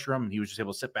couldn't pressure him. And he was just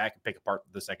able to sit back and pick apart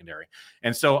the secondary.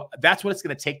 And so that's what it's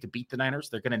going to take to beat the Niners.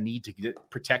 They're going to need to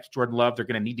protect Jordan Love. They're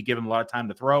going to need to give him a lot of time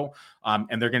to throw.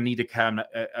 And they're going to need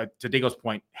to to Dago's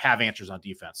point, have answers on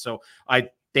defense. So I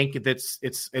think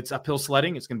it's uphill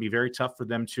sledding. It's going to be very tough for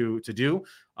them to do.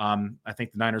 I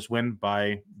think the Niners win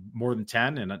by more than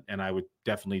 10, and I would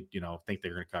definitely, think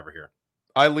they're going to cover here.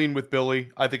 I lean with Billy.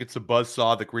 I think it's a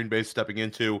buzzsaw that Green Bay's stepping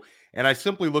into. And I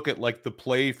simply look at like the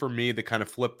play for me that kind of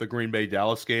flipped the Green Bay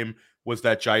Dallas game was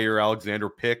that Jair Alexander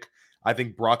pick. I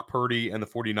think Brock Purdy and the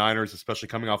 49ers, especially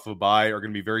coming off of a bye, are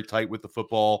going to be very tight with the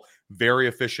football, very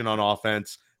efficient on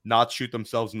offense, not shoot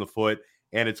themselves in the foot.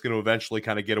 And it's going to eventually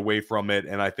kind of get away from it.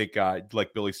 And I think,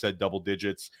 like Billy said, double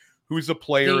digits. Who's a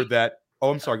player that –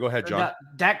 oh, I'm sorry. Go ahead, John.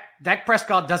 Dak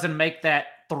Prescott doesn't make that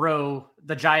throw,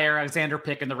 the Jair Alexander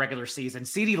pick in the regular season.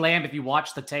 CeeDee Lamb, if you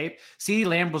watch the tape, CeeDee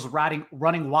Lamb was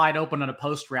running wide open on a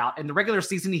post route. In the regular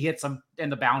season, he hits him in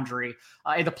the boundary.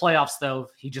 In the playoffs, though,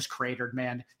 he just cratered,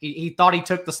 man. He thought he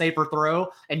took the safer throw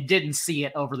and didn't see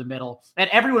it over the middle. And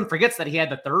everyone forgets that he had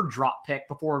the third drop pick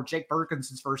before Jake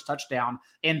Ferguson's first touchdown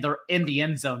in the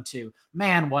end zone, too.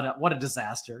 Man, what a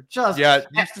disaster.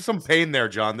 There's some pain there,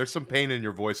 John. There's some pain in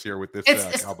your voice here with this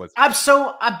Cowboys.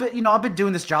 I've been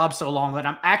doing this job so long that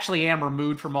I'm actually am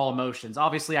removed from all emotions.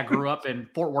 Obviously, I grew up in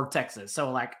Fort Worth, Texas.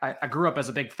 So like I grew up as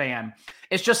a big fan.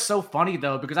 It's just so funny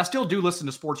though, because I still do listen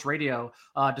to sports radio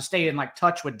to stay in like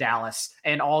touch with Dallas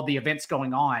and all the events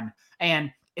going on.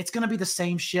 And it's going to be the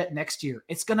same shit next year.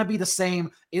 It's going to be the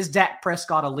same. Is Dak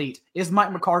Prescott elite? Is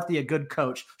Mike McCarthy a good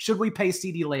coach? Should we pay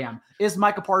CeeDee Lamb? Is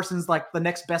Micah Parsons like the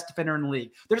next best defender in the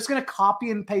league? They're just going to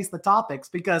copy and paste the topics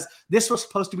because this was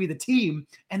supposed to be the team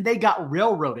and they got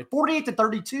railroaded.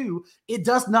 48-32, it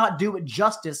does not do it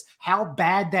justice how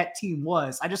bad that team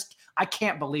was. I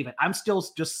can't believe it. I'm still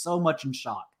just so much in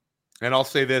shock. And I'll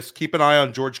say this, keep an eye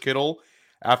on George Kittle.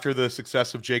 After the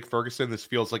success of Jake Ferguson, this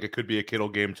feels like it could be a Kittle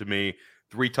game to me.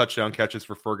 3 touchdown catches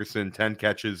for Ferguson, 10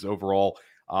 catches overall.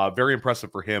 Very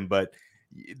impressive for him. But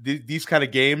these kind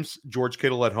of games, George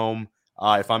Kittle at home,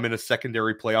 if I'm in a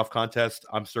secondary playoff contest,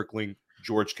 I'm circling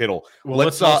George Kittle. Well,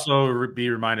 let's also be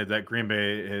reminded that Green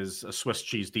Bay is a Swiss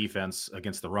cheese defense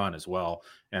against the run as well.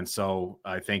 And so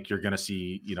I think you're going to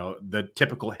see, the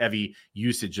typical heavy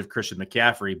usage of Christian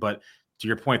McCaffrey. But to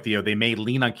your point, Theo, they may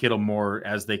lean on Kittle more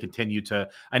as they continue to.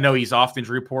 I know he's off the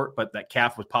injury report, but that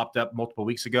calf was popped up multiple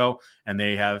weeks ago, and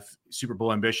they have Super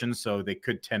Bowl ambitions, so they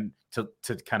could tend to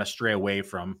kind of stray away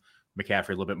from McCaffrey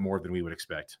a little bit more than we would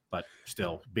expect, but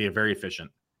still be very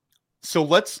efficient. So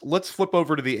let's flip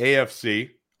over to the AFC,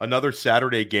 another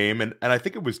Saturday game, and I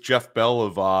think it was Jeff Bell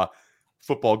of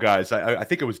Football Guys. I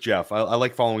think it was Jeff. I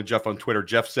like following Jeff on Twitter.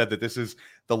 Jeff said that this is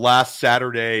the last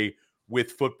Saturday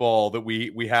with football that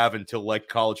we have until like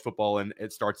college football and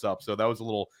it starts up. So that was a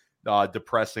little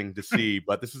depressing to see,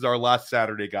 but this is our last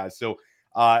Saturday, guys. So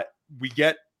we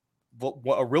get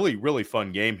a really, really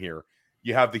fun game here.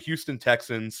 You have the Houston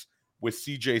Texans with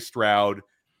CJ Stroud,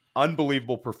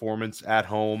 unbelievable performance at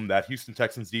home. That Houston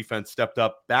Texans defense stepped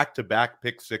up back-to-back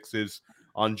pick sixes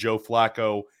on Joe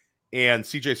Flacco, and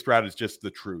CJ Stroud is just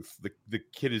the truth. The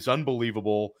kid is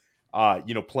unbelievable,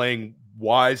 playing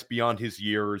wise beyond his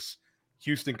years.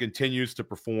 Houston continues to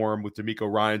perform with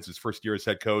DeMeco Ryans his first year as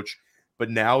head coach, but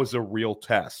now is a real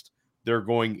test. They're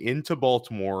going into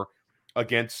Baltimore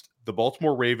against the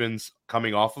Baltimore Ravens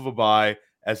coming off of a bye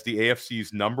as the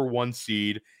AFC's number 1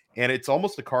 seed, and it's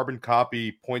almost a carbon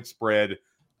copy point spread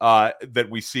that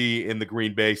we see in the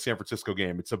Green Bay San Francisco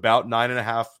game. It's about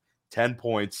 9.5, 10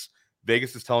 points.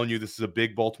 Vegas is telling you this is a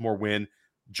big Baltimore win.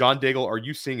 John Daigle, are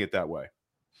you seeing it that way?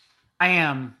 I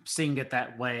am seeing it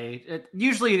that way.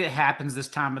 Usually it happens this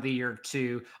time of the year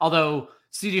too. Although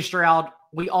CJ Stroud,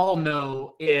 we all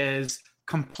know, is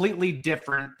completely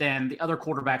different than the other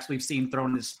quarterbacks we've seen thrown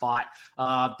in this spot.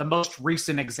 The most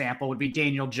recent example would be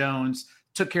Daniel Jones.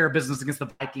 Took care of business against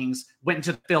the Vikings, went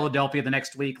into Philadelphia the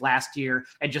next week last year,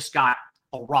 and just got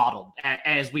throttled,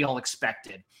 as we all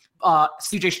expected.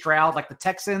 CJ Stroud, like the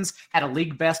Texans, had a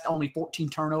league best only 14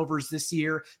 turnovers this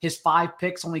year. His 5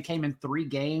 picks only came in 3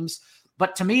 games.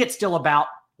 But to me, it's still about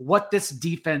what this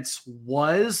defense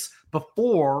was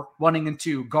before running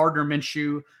into Gardner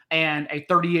Minshew and a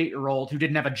 38-year-old who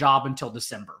didn't have a job until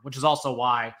December, which is also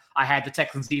why I had the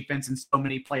Texans defense in so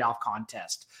many playoff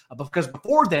contests. Because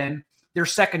before then, their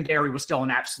secondary was still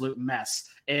an absolute mess.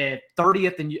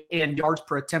 30th in yards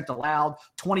per attempt allowed,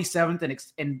 27th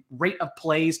in rate of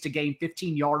plays to gain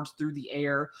 15 yards through the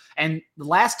air. And the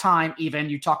last time even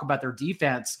you talk about their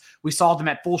defense, we saw them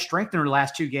at full strength in their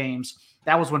last 2 games.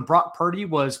 That was when Brock Purdy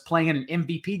was playing in an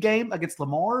MVP game against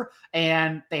Lamar,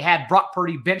 and they had Brock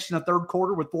Purdy benched in the third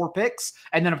quarter with 4 picks.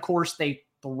 And then, of course, they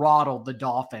throttled the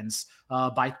Dolphins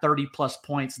by 30-plus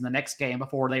points in the next game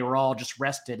before they were all just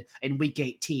rested in Week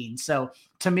 18. So,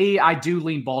 to me, I do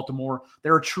lean Baltimore.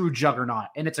 They're a true juggernaut,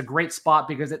 and it's a great spot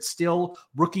because it's still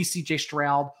rookie C.J.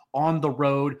 Stroud on the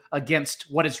road against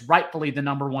what is rightfully the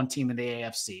number 1 team in the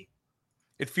AFC.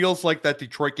 It feels like that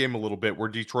Detroit game a little bit, where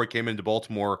Detroit came into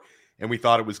Baltimore and we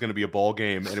thought it was going to be a ball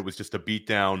game, and it was just a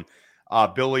beatdown.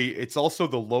 Billy, it's also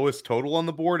the lowest total on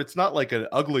the board. It's not like an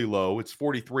ugly low. It's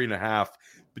 43.5.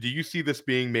 But do you see this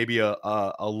being maybe a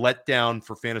letdown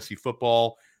for fantasy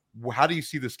football? How do you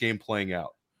see this game playing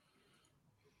out?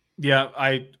 Yeah,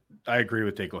 I agree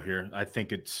with Daigle here. I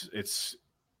think it's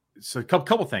a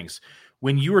couple things.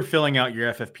 When you were filling out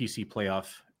your FFPC playoff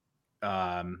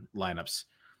lineups,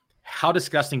 how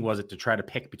disgusting was it to try to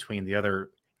pick between the other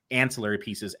ancillary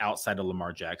pieces outside of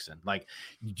Lamar Jackson? Like,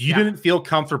 you didn't feel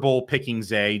comfortable picking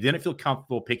Zay. You didn't feel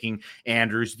comfortable picking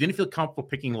Andrews. You didn't feel comfortable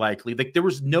picking Likely. Like, there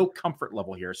was no comfort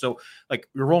level here. So, like,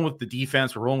 we're rolling with the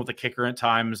defense, we're rolling with the kicker at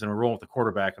times, and we're rolling with the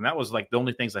quarterback. And that was, like, the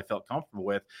only things I felt comfortable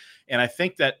with. And I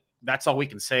think that that's all we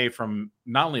can say from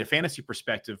not only a fantasy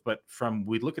perspective, but from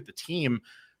we look at the team.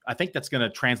 I think that's going to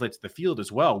translate to the field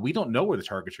as well. We don't know where the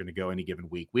targets are going to go any given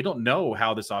week. We don't know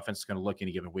how this offense is going to look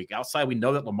any given week. Outside, we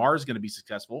know that Lamar is going to be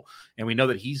successful, and we know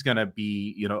that he's going to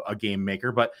be, a game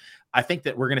maker. But I think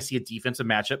that we're going to see a defensive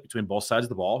matchup between both sides of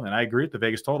the ball, and I agree with the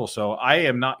Vegas total. So I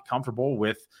am not comfortable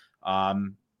with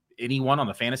anyone on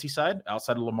the fantasy side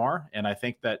outside of Lamar, and I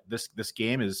think that this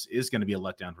game is going to be a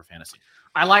letdown for fantasy.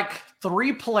 I like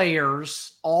 3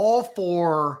 players, all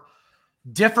for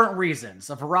different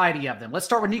reasons, a variety of them. Let's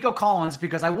start with Nico Collins,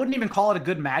 because I wouldn't even call it a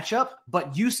good matchup,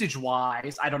 but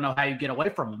usage-wise, I don't know how you get away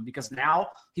from him, because now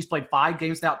he's played 5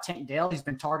 games without Tank Dell. He's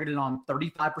been targeted on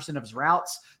 35% of his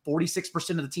routes,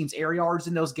 46% of the team's air yards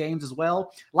in those games as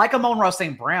well. Like Amon-Ra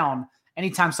St. Brown,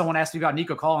 anytime someone asks me about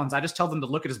Nico Collins, I just tell them to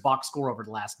look at his box score over the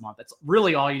last month. That's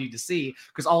really all you need to see,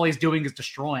 because all he's doing is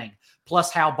destroying.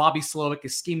 Plus how Bobby Slowick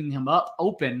is scheming him up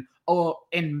open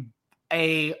in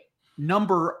a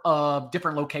number of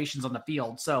different locations on the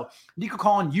field. So Nico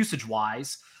Collins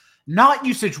usage-wise, not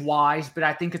usage-wise, but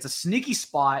I think it's a sneaky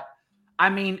spot. I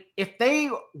mean, if they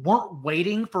weren't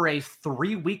waiting for a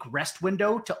 3-week rest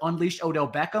window to unleash Odell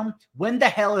Beckham, when the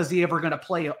hell is he ever going to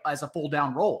play as a full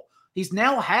down role? He's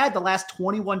now had the last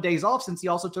 21 days off since he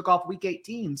also took off Week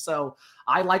 18. So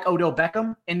I like Odell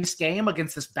Beckham in this game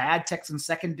against this bad Texans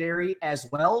secondary as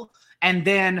well. And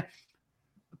then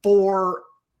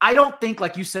I don't think,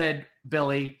 like you said,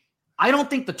 Billy, I don't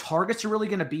think the targets are really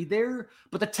going to be there,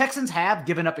 but the Texans have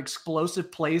given up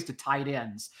explosive plays to tight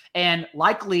ends, and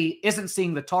Likely isn't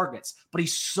seeing the targets, but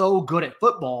he's so good at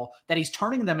football that he's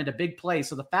turning them into big plays.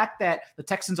 So the fact that the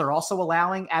Texans are also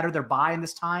allowing, out of their bye in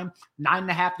this time,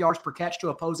 9.5 yards per catch to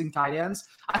opposing tight ends,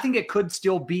 I think it could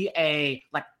still be a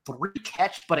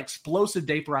 3-catch but explosive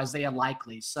day for Isaiah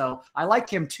Likely. So I like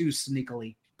him too,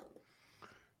 sneakily.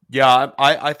 Yeah,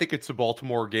 I think it's a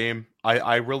Baltimore game.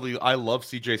 I love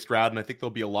CJ Stroud, and I think there'll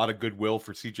be a lot of goodwill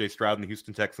for CJ Stroud and the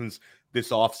Houston Texans this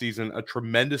offseason. A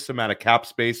tremendous amount of cap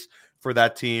space for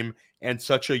that team, and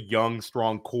such a young,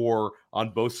 strong core on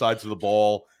both sides of the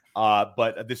ball.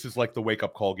 But this is like the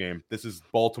wake-up call game. This is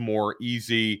Baltimore,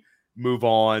 easy, move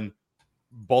on.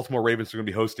 Baltimore Ravens are going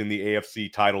to be hosting the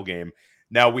AFC title game.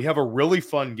 Now, we have a really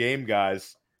fun game,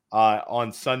 guys,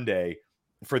 on Sunday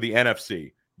for the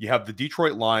NFC. You have the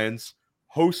Detroit Lions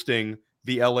hosting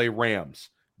the LA Rams.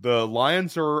 The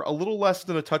Lions are a little less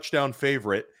than a touchdown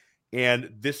favorite,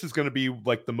 and this is going to be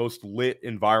like the most lit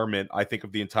environment, I think,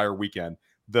 of the entire weekend.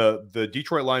 The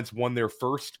Detroit Lions won their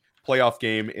first playoff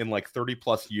game in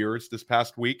 30-plus years this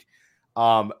past week.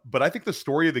 But I think the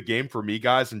story of the game for me,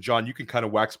 guys, and John, you can kind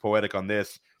of wax poetic on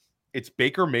this, it's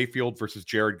Baker Mayfield versus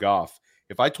Jared Goff.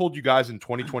 If I told you guys in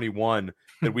 2021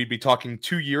 that we'd be talking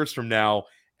 2 years from now,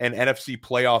 an NFC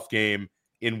playoff game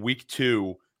in week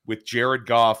 2 with Jared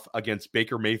Goff against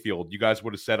Baker Mayfield, you guys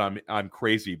would have said I'm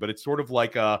crazy. But it's sort of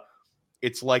like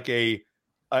it's like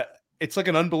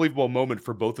an unbelievable moment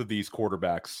for both of these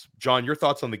quarterbacks. John, your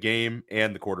thoughts on the game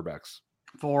and the quarterbacks?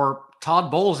 For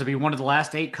Todd Bowles to be one of the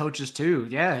last 8 coaches too.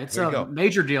 Yeah, it's a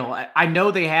major deal. I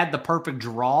know they had the perfect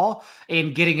draw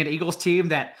in getting an Eagles team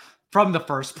that from the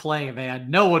first play, man,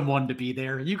 no one wanted to be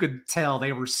there. You could tell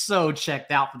they were so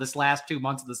checked out for this last 2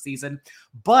 months of the season.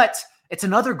 But it's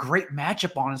another great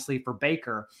matchup, honestly, for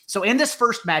Baker. So in this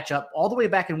first matchup, all the way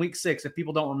back in week 6, if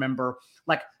people don't remember,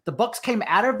 the Bucs came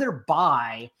out of their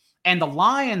bye, and the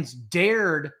Lions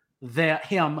dared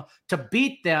him to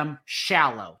beat them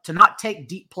shallow, to not take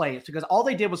deep plays, because all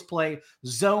they did was play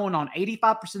zone on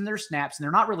 85% of their snaps, and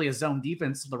they're not really a zone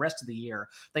defense the rest of the year.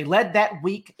 They led that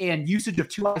week in usage of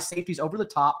 2 high safeties over the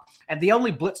top, and they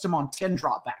only blitzed him on 10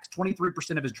 dropbacks,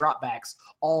 23% of his dropbacks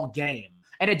all game.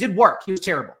 And it did work. He was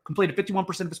terrible. Completed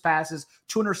 51% of his passes,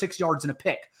 206 yards and a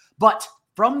pick. But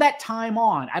from that time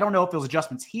on, I don't know if it was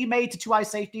adjustments he made to 2 high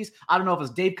safeties. I don't know if it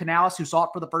was Dave Canales who saw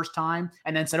it for the first time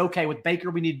and then said, okay, with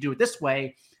Baker, we need to do it this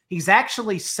way. He's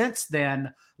actually since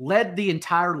then led the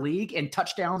entire league in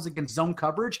touchdowns against zone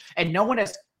coverage, and no one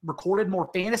has recorded more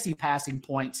fantasy passing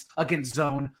points against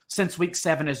zone since week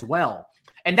 7 as well.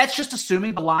 And that's just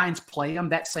assuming the Lions play him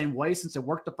that same way since it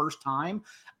worked the first time.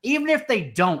 Even if they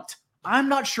don't, I'm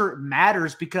not sure it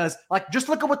matters because, like, just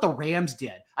look at what the Rams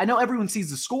did. I know everyone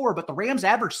sees the score, but the Rams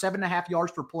averaged 7.5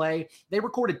 yards per play. They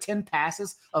recorded 10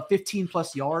 passes of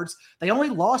 15-plus yards. They only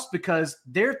lost because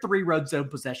their 3 red zone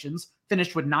possessions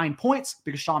finished with 9 points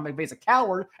because Sean McVay's a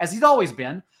coward, as he's always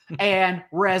been. And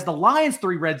whereas the Lions'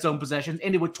 3 red zone possessions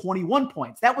ended with 21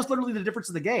 points. That was literally the difference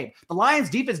of the game. The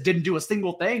Lions' defense didn't do a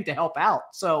single thing to help out.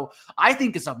 So I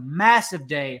think it's a massive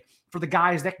day for the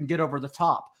guys that can get over the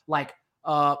top, like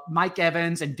Mike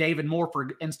Evans and David Moore, for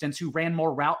instance, who ran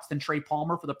more routes than Trey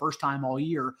Palmer for the first time all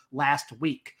year last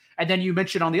week. And then you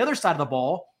mentioned on the other side of the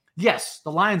ball, yes,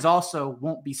 the Lions also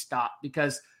won't be stopped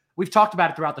because we've talked about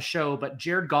it throughout the show, but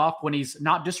Jared Goff, when he's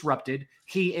not disrupted,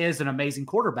 he is an amazing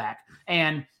quarterback.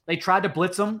 And they tried to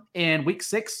blitz him in week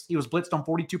 6. He was blitzed on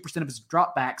 42% of his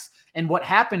dropbacks. And what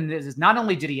happened is not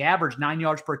only did he average 9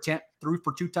 yards per attempt, threw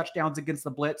for 2 touchdowns against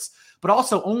the blitz, but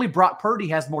also only Brock Purdy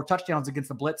has more touchdowns against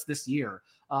the blitz this year.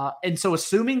 And so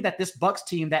assuming that this Bucs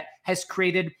team that has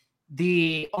created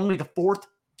only the fourth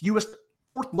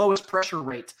lowest pressure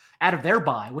rate out of their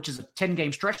bye, which is a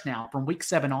 10-game stretch now from week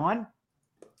 7 on,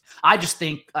 I just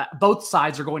think both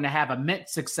sides are going to have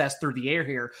immense success through the air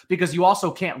here because you also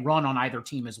can't run on either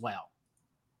team as well.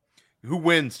 Who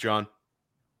wins, John?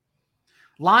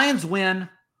 Lions win.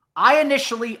 I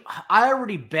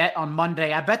already bet on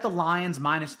Monday. I bet the Lions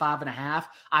minus 5.5.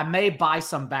 I may buy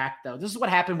some back, though. This is what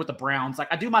happened with the Browns. Like,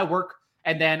 I do my work,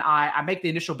 and then I make the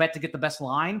initial bet to get the best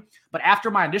line. But after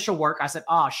my initial work, I said,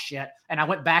 oh, shit. And I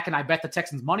went back and I bet the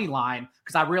Texans money line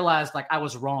because I realized, like, I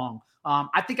was wrong.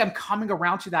 I think I'm coming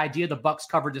around to the idea the Bucs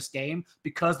covered this game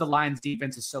because the Lions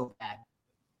defense is so bad.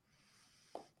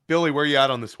 Billy, where are you at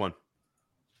on this one?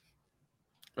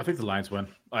 I think the Lions win.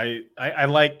 I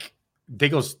like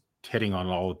Daigle's hitting on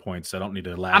all the points. I don't need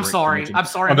to elaborate. I'm sorry.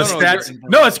 On the stats.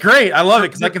 No, it's great. I love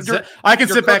it because I can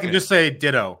sit back and just say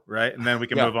ditto, right? And then we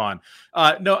can move on.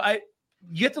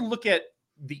 You have to look at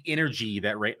the energy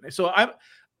So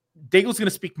Daigle's going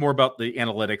to speak more about the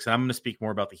analytics, and I'm going to speak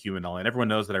more about the human element. Everyone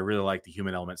knows that I really like the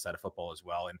human element side of football as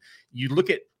well. And you look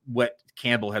at what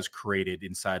Campbell has created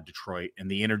inside Detroit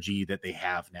and the energy that they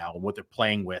have now and what they're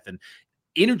playing with. And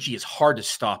energy is hard to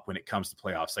stop when it comes to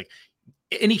playoffs. Like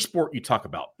any sport you talk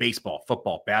about, baseball,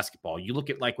 football, basketball, you look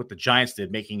at like what the Giants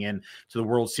did making in to the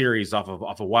World Series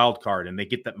off a wild card, and they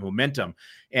get that momentum.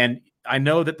 And I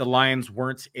know that the Lions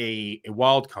weren't a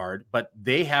wild card, but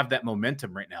they have that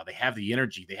momentum right now. They have the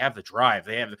energy. They have the drive.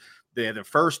 They have the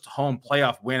first home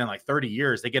playoff win in like 30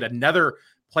 years. They get another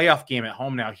playoff game at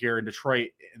home now here in Detroit.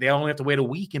 They only have to wait a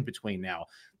week in between now.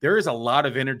 There is a lot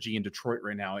of energy in Detroit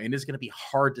right now, and it's going to be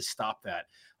hard to stop that.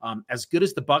 As good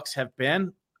as the Bucs have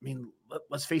been, I mean,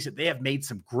 let's face it, they have made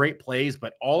some great plays,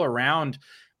 but all around,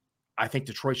 I think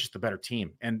Detroit's just a better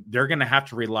team, and they're going to have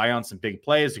to rely on some big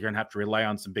plays. They're going to have to rely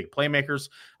on some big playmakers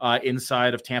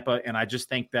inside of Tampa, and I just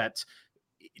think that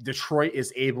Detroit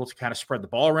is able to kind of spread the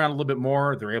ball around a little bit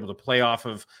more. They're able to play off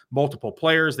of multiple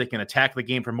players. They can attack the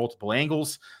game from multiple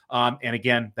angles, and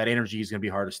again, that energy is going to be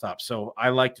hard to stop. So I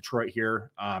like Detroit here,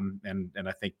 and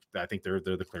I think they're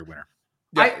the clear winner.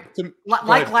 Yeah,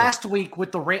 last week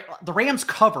with the Rams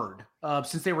covered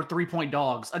since they were 3-point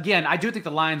dogs. Again, I do think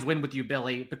the Lions win with you,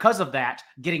 Billy, because of that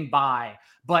getting by.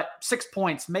 But 6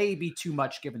 points may be too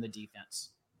much given the defense.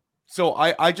 So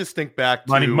I just think back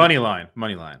to money line.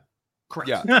 Correct.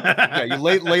 Yeah, you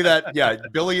lay that. Yeah,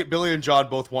 Billy and John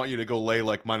both want you to go lay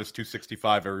like minus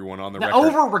 265. Everyone on the record.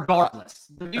 Over regardless.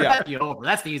 You have to be over.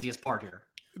 That's the easiest part here.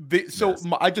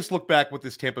 I just look back with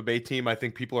this Tampa Bay team. I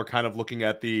think people are kind of looking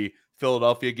at the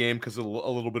Philadelphia game because of a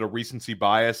little bit of recency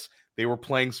bias. They were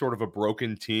playing sort of a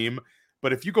broken team.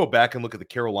 But if you go back and look at the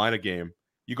Carolina game,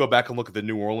 you go back and look at the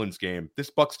New Orleans game, this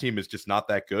Bucs team is just not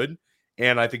that good.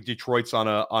 And I think Detroit's on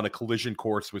a collision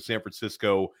course with San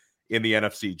Francisco in the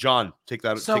NFC. John, take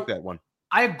that one.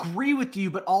 I agree with you,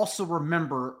 but also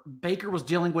remember, Baker was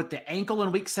dealing with the ankle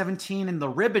in week 17 and the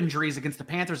rib injuries against the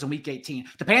Panthers in week 18.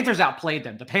 The Panthers outplayed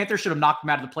them. The Panthers should have knocked them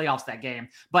out of the playoffs that game,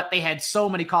 but they had so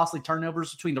many costly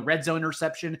turnovers between the red zone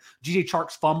interception, G.J.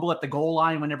 Chark's fumble at the goal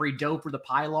line whenever he dove for the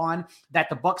pylon, that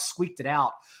the Bucs squeaked it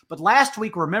out. But last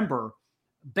week, remember,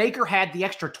 Baker had the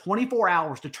extra 24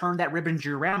 hours to turn that rib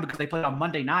injury around because they played on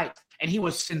Monday night, and he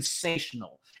was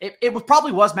sensational. It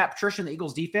probably was Matt Patricia and the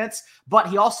Eagles defense, but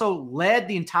he also led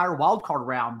the entire wild card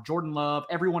round, Jordan Love,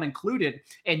 everyone included,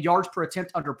 in yards per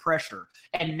attempt under pressure.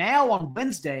 And now on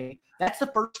Wednesday, that's the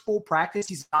first full practice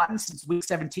he's gotten since week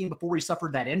 17 before he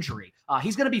suffered that injury.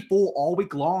 He's going to be full all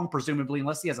week long, presumably,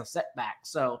 unless he has a setback.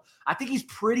 So I think he's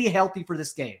pretty healthy for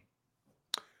this game.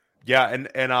 Yeah,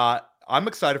 and I'm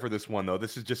excited for this one, though.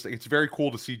 It's very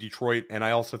cool to see Detroit, and I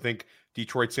also think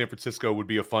Detroit-San Francisco would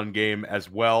be a fun game as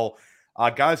well.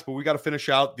 Guys, but we got to finish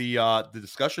out the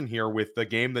discussion here with the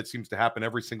game that seems to happen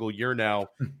every single year now,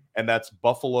 and that's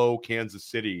Buffalo, Kansas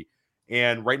City.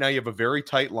 And right now you have a very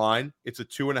tight line. It's a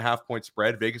 2.5-point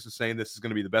spread. Vegas is saying this is going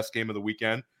to be the best game of the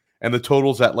weekend, and the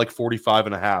total's at like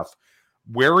 45.5.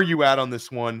 Where are you at on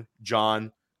this one,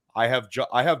 John? I'm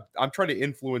trying to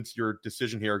influence your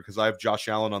decision here because I have Josh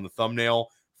Allen on the thumbnail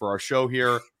for our show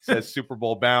here. It says Super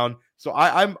Bowl bound. So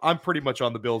I'm pretty much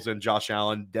on the Bills and Josh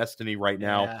Allen destiny right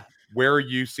now. Yeah. Where are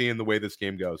you seeing the way this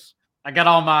game goes? I got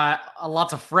all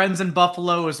lots of friends in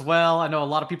Buffalo as well. I know a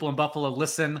lot of people in Buffalo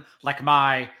listen. Like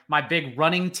my big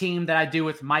running team that I do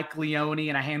with Mike Leone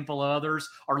and a handful of others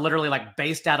are literally like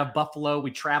based out of Buffalo.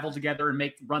 We travel together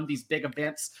and run these big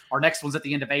events. Our next one's at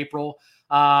the end of April.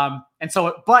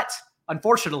 But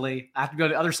unfortunately, I have to go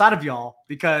to the other side of y'all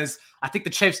because I think the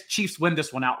Chiefs win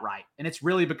this one outright. And it's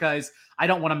really because I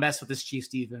don't want to mess with this Chiefs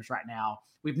defense right now.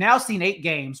 We've now seen 8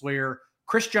 games where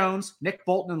Chris Jones, Nick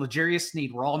Bolton, and L'Jarius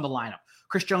Sneed were all in the lineup.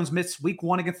 Chris Jones missed week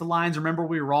 1 against the Lions. Remember,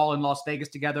 we were all in Las Vegas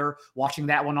together watching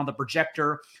that one on the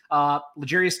projector.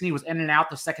 L'Jarius Sneed was in and out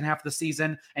the second half of the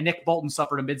season, and Nick Bolton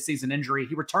suffered a midseason injury.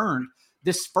 He returned.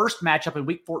 This first matchup in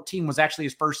week 14 was actually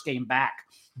his first game back.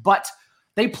 But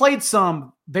they played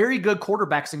some very good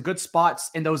quarterbacks in good spots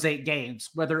in those 8 games,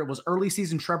 whether it was early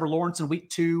season Trevor Lawrence in week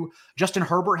 2. Justin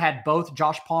Herbert had both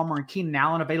Josh Palmer and Keenan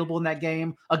Allen available in that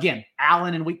game. Again,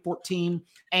 Allen in week 14.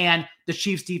 And the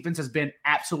Chiefs defense has been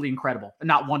absolutely incredible and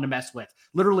not one to mess with.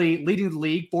 Literally leading the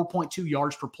league, 4.2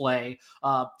 yards per play,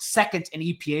 second in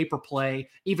EPA per play,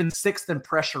 even 6th in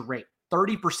pressure rate.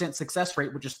 30% success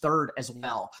rate, which is 3rd as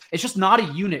well. It's just not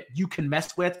a unit you can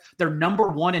mess with. They're number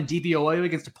 1 in DVOA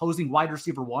against opposing wide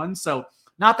receiver 1. So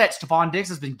not that Stephon Diggs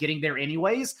has been getting there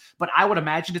anyways, but I would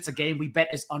imagine it's a game we bet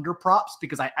is under props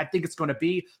because I think it's going to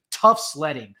be tough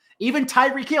sledding. Even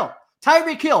Tyreek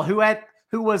Hill,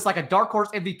 who was like a dark horse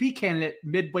MVP candidate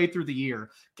midway through the year,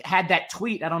 had that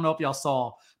tweet. I don't know if y'all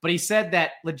saw, but he said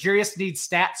that L'Jarius Sneed's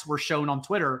stats were shown on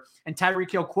Twitter, and Tyreek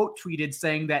Hill quote tweeted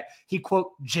saying that he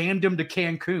quote jammed him to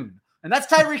Cancun. And that's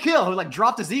Tyreek Hill who like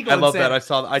dropped his ego. I love that.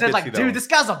 I did like, see that. Dude, one. This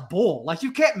guy's a bull. Like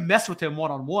you can't mess with him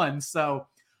one-on-one. So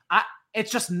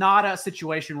it's just not a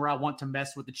situation where I want to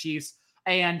mess with the Chiefs.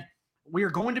 And we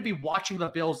are going to be watching the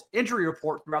Bills injury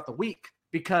report throughout the week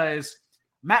because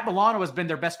Matt Milano has been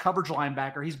their best coverage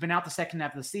linebacker. He's been out the second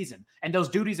half of the season. And those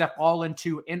duties have fallen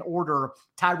to, in order,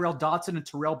 Tyrell Dodson and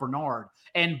Terrell Bernard.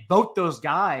 And both those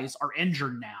guys are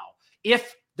injured now.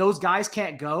 If those guys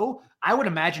can't go, I would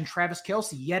imagine Travis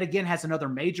Kelce yet again has another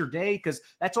major day because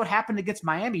that's what happened against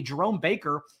Miami. Jerome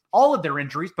Baker, all of their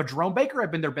injuries, but Jerome Baker had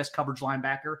been their best coverage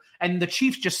linebacker. And the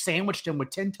Chiefs just sandwiched him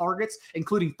with 10 targets,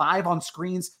 including 5 on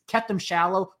screens, kept them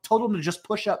shallow, told him to just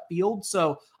push up field.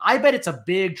 So I bet it's a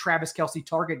big Travis Kelce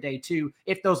target day too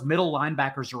if those middle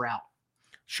linebackers are out.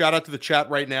 Shout out to the chat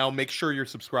right now. Make sure you're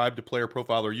subscribed to Player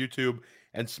Profiler YouTube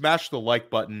and smash the like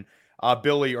button.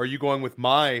 Billy, are you going with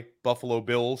my Buffalo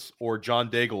Bills or John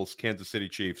Daigle's Kansas City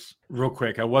Chiefs? Real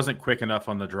quick, I wasn't quick enough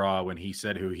on the draw when he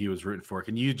said who he was rooting for.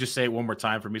 Can you just say it one more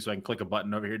time for me so I can click a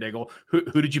button over here, Daigle?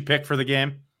 Who did you pick for the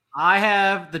game? I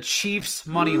have the Chiefs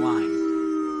money line.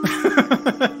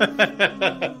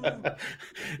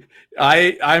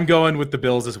 I'm going with the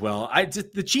Bills as well.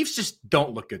 The Chiefs just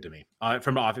don't look good to me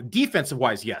from offense. Defensive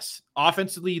wise, yes.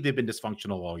 Offensively, they've been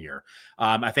dysfunctional all year.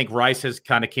 I think Rice has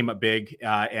kind of came up big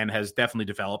and has definitely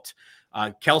developed.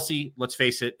 Kelce, let's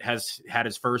face it, has had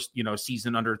his first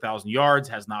season under 1,000 yards,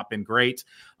 has not been great.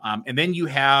 And then you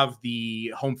have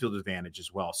the home field advantage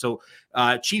as well. So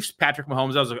Chiefs, Patrick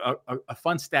Mahomes, that was a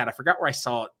fun stat. I forgot where I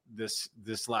saw it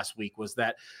this last week, was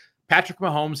that Patrick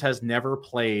Mahomes has never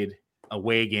played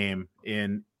away game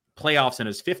in playoffs in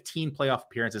his 15 playoff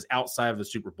appearances outside of the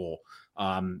Super Bowl.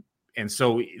 And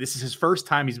so this is his first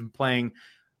time he's been playing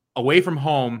away from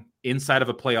home inside of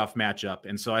a playoff matchup.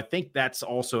 And so I think that's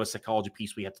also a psychology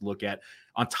piece we have to look at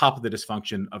on top of the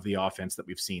dysfunction of the offense that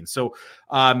we've seen. So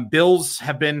Bills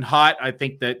have been hot. I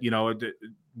think that,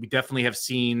 we definitely have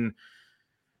seen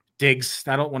Diggs,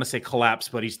 I don't want to say collapse,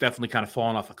 but he's definitely kind of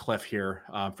fallen off a cliff here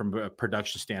from a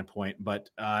production standpoint.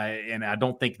 But and I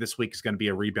don't think this week is going to be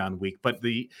a rebound week. But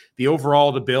the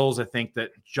overall, the Bills, I think that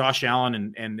Josh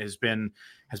Allen and has been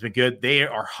good. They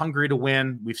are hungry to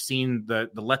win. We've seen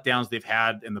the letdowns they've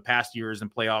had in the past years in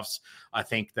playoffs. I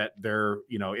think that they're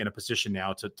in a position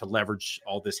now to leverage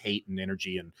all this hate and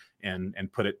energy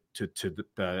and put it to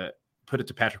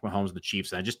Patrick Mahomes and the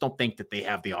Chiefs. And I just don't think that they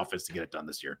have the offense to get it done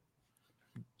this year.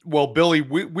 Well, Billy,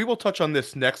 we will touch on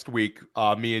this next week,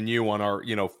 me and you, on our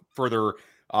further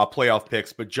playoff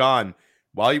picks. But John,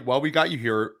 while we got you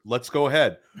here, let's go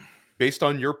ahead. Based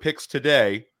on your picks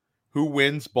today, who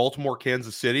wins Baltimore,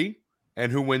 Kansas City,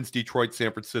 and who wins Detroit,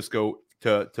 San Francisco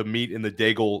to meet in the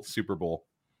Daigle Super Bowl?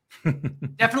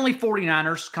 Definitely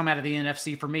 49ers come out of the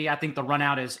NFC for me. I think the run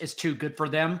out is too good for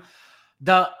them.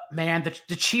 The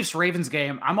Chiefs Ravens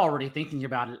game, I'm already thinking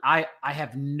about it. I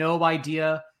have no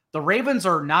idea. The Ravens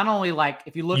are not only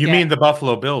if you look you mean the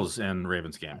Buffalo Bills and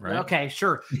Ravens game, right? Okay,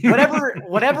 sure.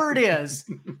 Whatever it is,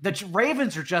 the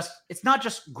Ravens are it's not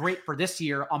just great for this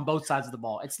year on both sides of the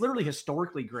ball. It's literally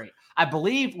historically great. I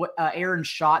believe what Aaron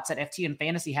Schatz at FTN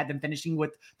Fantasy had them finishing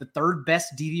with the third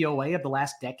best DVOA of the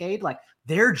last decade.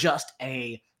 They're just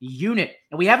a unit.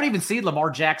 And we haven't even seen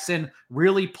Lamar Jackson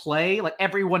really play.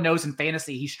 Everyone knows in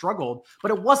fantasy he struggled,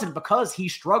 but it wasn't because he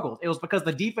struggled. It was because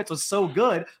the defense was so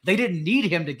good. They didn't need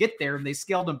him to get there, and they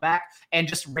scaled him back and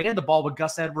just ran the ball with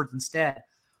Gus Edwards instead.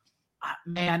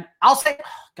 Man, I'll say,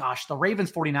 the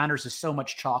Ravens 49ers is so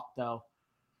much chalk though.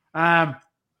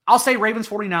 I'll say Ravens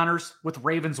 49ers with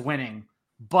Ravens winning,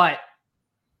 but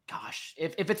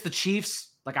if it's the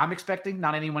Chiefs, I'm expecting,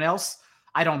 not anyone else,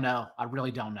 I don't know. I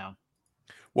really don't know.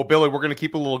 Well, Billy, we're going to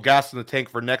keep a little gas in the tank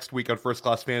for next week on First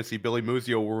Class Fantasy. Billy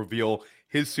Muzio will reveal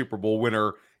his Super Bowl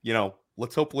winner.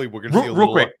 Let's hopefully we're going to see a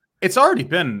little quick. It's already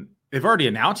been. They've already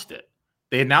announced it.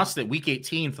 They announced it week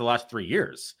 18 for the last 3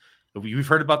 years. You've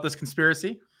heard about this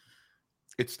conspiracy?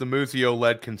 It's the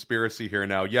Muzio-led conspiracy here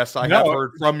now. Yes, I have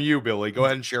heard from you, Billy. Go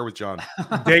ahead and share with John.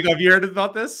 Dig, have you heard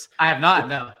about this? I have not.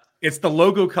 No. It's the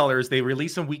logo colors they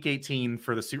release in week 18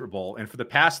 for the Super Bowl. And for the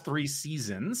past 3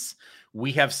 seasons,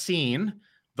 we have seen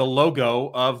the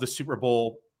logo of the Super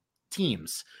Bowl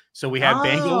teams. So we had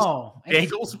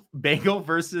Bengals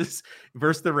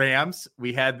versus the Rams.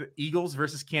 We had Eagles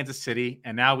versus Kansas City.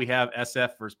 And now we have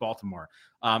SF versus Baltimore.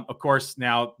 Of course,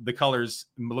 now the colors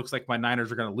looks like my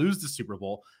Niners are going to lose the Super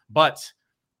Bowl, but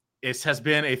it has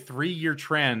been a 3-year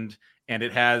trend and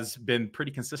it has been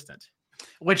pretty consistent.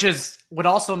 Which would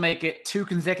also make it 2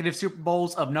 consecutive Super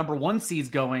Bowls of number 1 seeds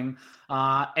going,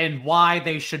 and why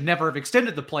they should never have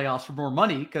extended the playoffs for more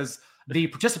money, because the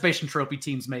participation trophy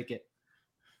teams make it.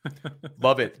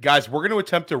 Love it. Guys, we're going to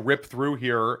attempt to rip through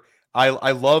here.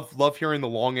 I love hearing the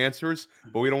long answers,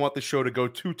 but we don't want the show to go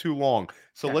too long.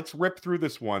 So Let's rip through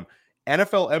this one.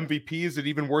 NFL MVP, is it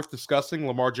even worth discussing?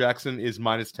 Lamar Jackson is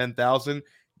minus 10,000.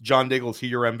 John Daigle, is he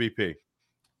your MVP?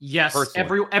 Yes,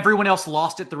 everyone else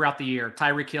lost it throughout the year.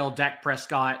 Tyreek Hill, Dak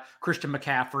Prescott, Christian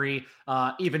McCaffrey,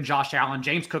 even Josh Allen.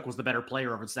 James Cook was the better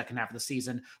player over the second half of the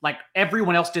season.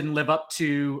 Everyone else didn't live up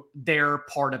to their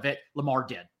part of it. Lamar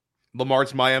did.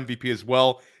 Lamar's my MVP as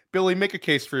well. Billy, make a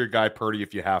case for your guy Purdy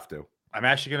if you have to. I'm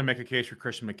actually going to make a case for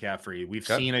Christian McCaffrey. We've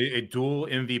seen a dual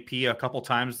MVP a couple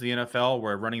times in the NFL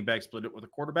where a running back split it with a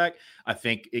quarterback. I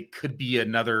think it could be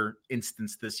another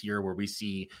instance this year where we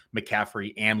see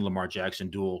McCaffrey and Lamar Jackson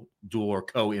dual or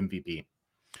co-MVP.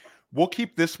 We'll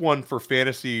keep this one for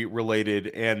fantasy related,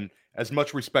 and as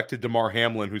much respect to Damar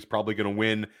Hamlin, who's probably going to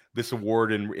win this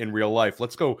award in real life.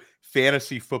 Let's go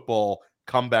fantasy football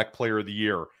comeback player of the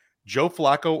year. Joe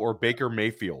Flacco or Baker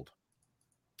Mayfield?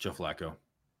 Joe Flacco.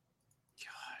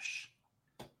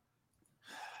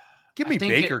 Give me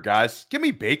Baker, guys. Give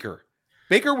me Baker.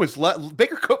 Baker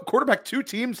quarterback 2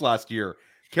 teams last year.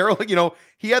 Carroll,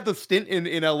 he had the stint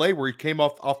in LA where he came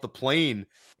off the plane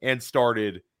and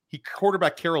started. He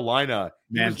quarterbacked Carolina.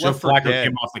 Man, Joe Flacco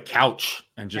came off the couch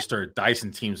and just started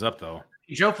dicing teams up, though.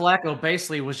 Joe Flacco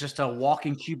basically was just a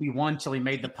walking QB1 until he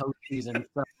made the postseason.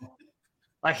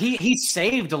 So, he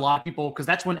saved a lot of people because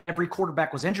that's when every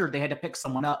quarterback was injured. They had to pick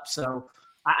someone up. So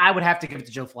I would have to give it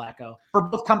to Joe Flacco for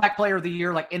both comeback player of the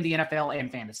year, in the NFL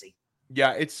and fantasy.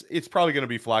 Yeah, it's probably going to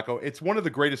be Flacco. It's one of the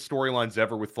greatest storylines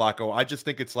ever with Flacco. I just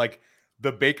think it's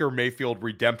the Baker Mayfield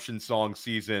redemption song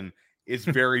season is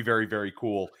very, very, very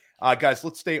cool. Guys,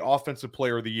 let's stay offensive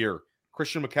player of the year.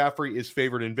 Christian McCaffrey is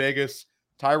favored in Vegas.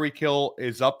 Tyreek Hill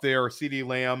is up there. CeeDee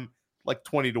Lamb, like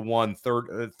 20-1,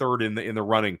 third in the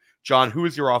running. John, who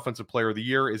is your offensive player of the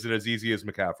year? Is it as easy as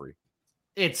McCaffrey?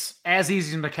 It's as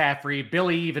easy as McCaffrey.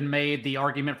 Billy even made the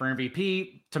argument for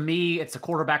MVP. To me, it's a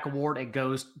quarterback award.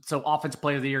 So offensive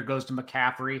player of the year goes to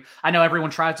McCaffrey. I know everyone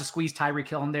tries to squeeze Tyreek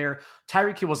Hill in there.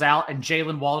 Tyreek Hill was out, and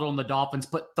Jalen Waddle and the Dolphins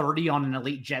put 30 on an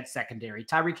elite Jet secondary.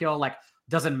 Tyreek Hill,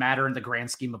 doesn't matter in the grand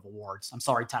scheme of awards. I'm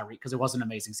sorry, Tyreek, because it was an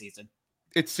amazing season.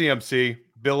 It's CMC.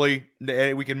 Billy,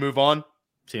 we can move on.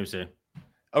 CMC.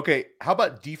 Okay, how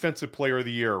about defensive player of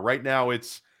the year? Right now,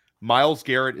 it's Myles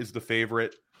Garrett is the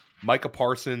favorite, Micah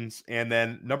Parsons, and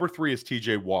then number 3 is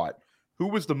TJ Watt. Who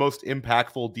was the most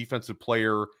impactful defensive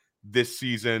player this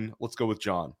season? Let's go with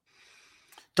John.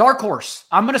 Dark horse.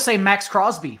 I'm going to say Max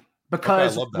Crosby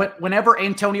because whenever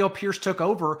Antonio Pierce took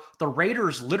over, the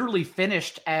Raiders literally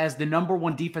finished as the number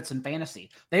 1 defense in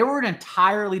fantasy. They were an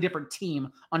entirely different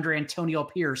team under Antonio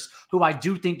Pierce, who I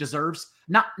do think deserves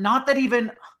not that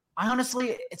even. I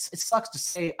honestly, it sucks to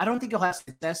say. I don't think he'll have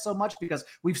success so much because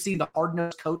we've seen the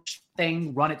hard-nosed coach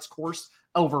thing run its course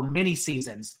over many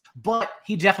seasons. But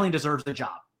he definitely deserves the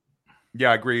job.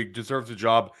 Yeah, I agree. Deserves the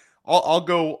job. I'll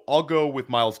go with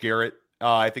Myles Garrett.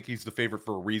 I think he's the favorite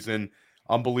for a reason.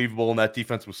 Unbelievable, and that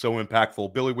defense was so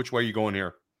impactful. Billy, which way are you going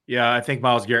here? Yeah, I think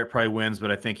Myles Garrett probably wins,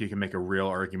 but I think you can make a real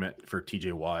argument for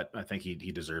TJ Watt. I think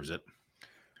he deserves it.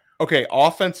 Okay,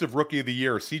 offensive rookie of the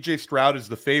year. CJ Stroud is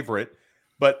the favorite.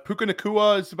 But Puka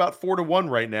Nacua is about 4-1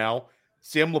 right now.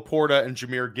 Sam Laporta and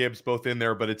Jahmyr Gibbs both in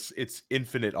there, but it's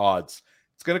infinite odds.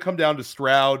 It's going to come down to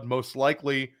Stroud, most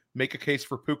likely. Make a case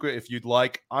for Puka if you'd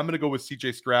like. I'm going to go with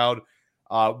CJ Stroud.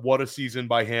 What a season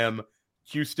by him.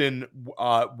 Houston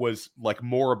was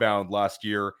moribund last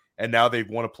year, and now they've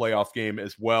won a playoff game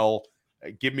as well.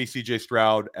 Give me CJ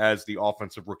Stroud as the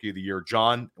offensive rookie of the year.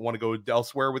 John, want to go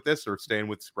elsewhere with this or staying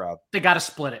with Stroud? They got to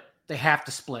split it. They have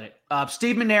to split it.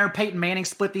 Steve McNair and Peyton Manning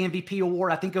split the MVP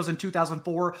award. I think it was in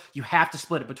 2004. You have to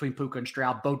split it between Puka and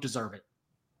Stroud. Both deserve it.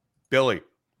 Billy.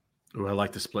 Ooh, I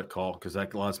like the split call because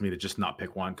that allows me to just not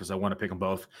pick one because I want to pick them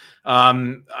both.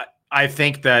 I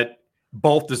think that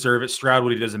both deserve it. Stroud,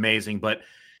 what he does, amazing. But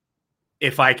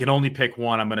if I can only pick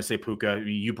one, I'm going to say Puka.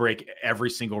 You break every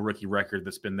single rookie record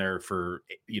that's been there for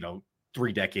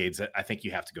 3 decades. I think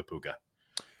you have to go Puka.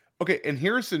 Okay, and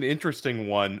here's an interesting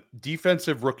one,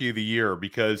 defensive rookie of the year,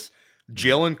 because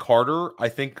Jalen Carter, I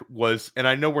think was, and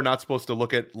I know we're not supposed to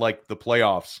look at the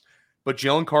playoffs, but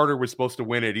Jalen Carter was supposed to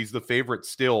win it. He's the favorite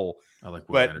still.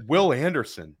 Will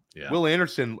Anderson. Yeah. Will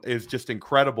Anderson is just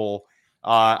incredible.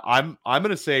 I'm going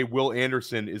to say Will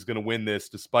Anderson is going to win this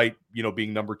despite,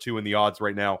 being number 2 in the odds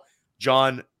right now.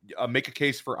 John, make a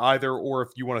case for either, or if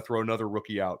you want to throw another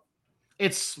rookie out.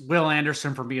 It's Will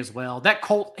Anderson for me as well. That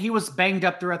Colt, he was banged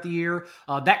up throughout the year.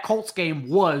 That Colts game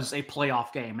was a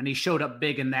playoff game, and he showed up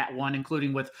big in that one,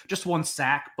 including with just 1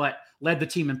 sack, but led the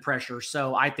team in pressure.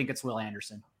 So I think it's Will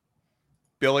Anderson.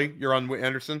 Billy, you're on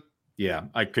Anderson? Yeah,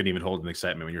 I couldn't even hold an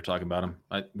excitement when you're talking about him.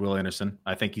 Will Anderson,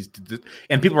 I think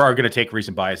and people are going to take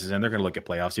recent biases and they're going to look at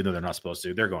playoffs, even though they're not supposed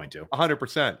to. They're going to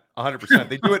 100%.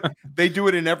 They do it. They do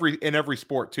it in every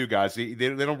sport too, guys. They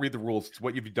don't read the rules. It's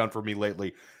what you've done for me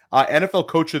lately. NFL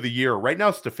Coach of the Year right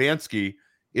now. Stefanski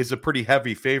is a pretty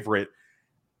heavy favorite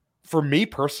for me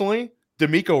personally.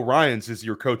 DeMeco Ryans is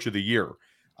your Coach of the Year,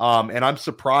 and I'm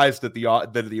surprised that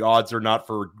the odds are not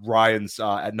for Ryans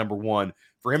at number 1.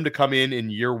 For him to come in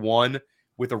year 1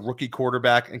 with a rookie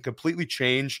quarterback and completely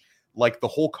change the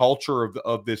whole culture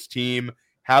of this team,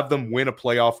 have them win a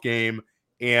playoff game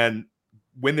and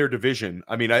win their division.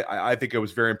 I mean, I think I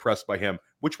was very impressed by him.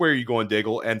 Which way are you going,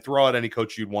 Daigle? And throw out any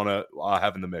coach you'd want to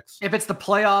have in the mix. If it's the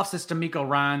playoffs, it's DeMeco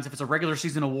Ryans. If it's a regular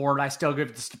season award, I still give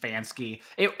it to Stefanski.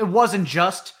 It wasn't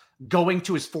just going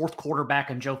to his 4th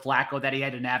quarterback and Joe Flacco that he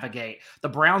had to navigate. The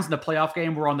Browns in the playoff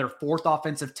game were on their 4th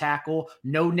offensive tackle.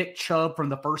 No Nick Chubb from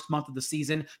the first month of the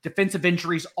season. Defensive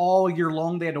injuries all year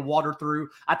long they had to water through.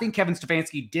 I think Kevin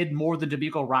Stefanski did more than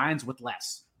DeMeco Ryans with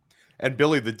less. And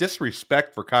Billy, the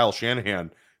disrespect for Kyle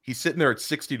Shanahan. He's sitting there at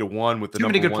 60-1 with the too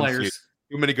number many good 1 players. seed.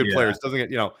 Too many good players. Doesn't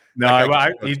get, No,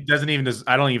 he doesn't even.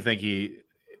 I don't even think he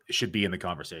should be in the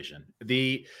conversation.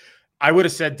 I would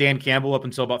have said Dan Campbell up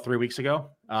until about 3 weeks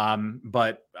ago,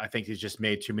 but I think he's just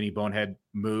made too many bonehead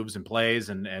moves and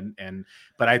plays,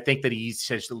 but I think that he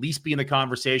should at least be in the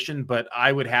conversation. But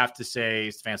I would have to say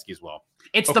Stefanski as well.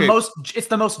 It's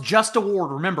the most just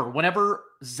award. Remember, whenever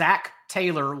Zach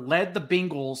Taylor led the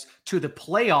Bengals to the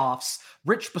playoffs,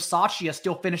 Rich Bisaccia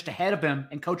still finished ahead of him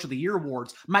in Coach of the Year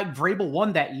awards. Mike Vrabel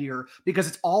won that year because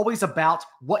it's always about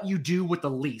what you do with the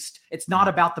least. It's not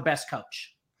about the best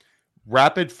coach.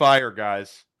 Rapid fire,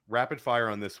 guys. Rapid fire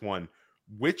on this one.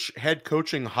 Which head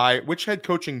coaching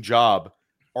job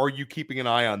are you keeping an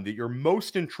eye on that you're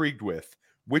most intrigued with?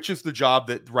 Which is the job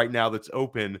that right now that's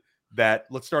open that,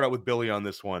 let's start out with Billy on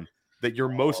this one, that you're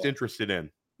most interested in?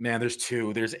 Man, there's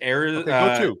two. There's Arizona.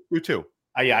 Okay, go two.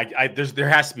 There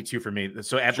has to be two for me.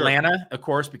 So Atlanta, of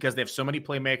course, because they have so many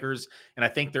playmakers, and I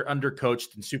think they're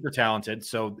undercoached and super talented.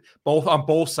 So on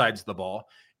both sides of the ball.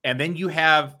 And then you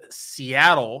have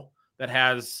Seattle that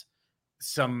has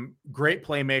some great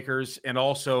playmakers and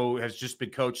also has just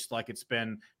been coached like it's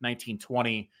been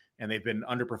 1920, and they've been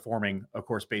underperforming, of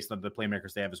course, based on the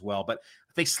playmakers they have as well. But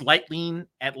I think slightly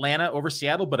Atlanta over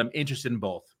Seattle, but I'm interested in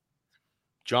both.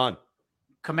 John.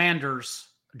 Commanders.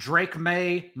 Drake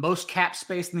May, most cap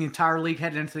space in the entire league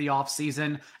headed into the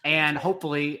offseason, and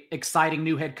hopefully exciting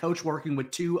new head coach working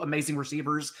with two amazing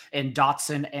receivers in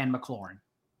Dotson and McLaurin.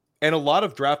 And a lot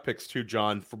of draft picks too,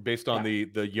 John, based on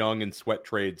the Young and Sweat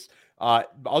trades.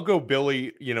 I'll go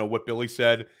Billy, what Billy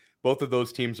said. Both of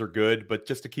those teams are good, but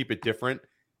just to keep it different,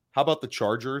 how about the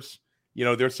Chargers?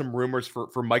 There's some rumors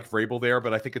for Mike Vrabel there,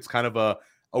 but I think it's kind of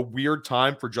a weird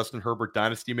time for Justin Herbert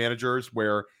dynasty managers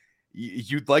where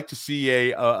you'd like to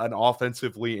see an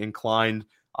offensively inclined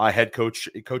head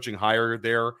coaching hire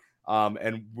there,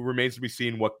 and remains to be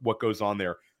seen what goes on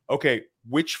there. Okay,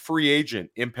 which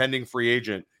impending free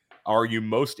agent, are you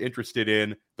most interested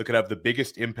in that could have the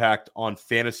biggest impact on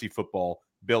fantasy football?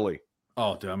 Billy.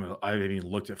 Oh, dude, I haven't even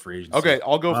looked at free agency. Okay,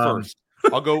 I'll go first.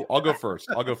 I'll go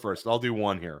first. I'll do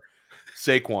one here.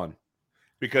 Saquon,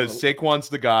 because Saquon's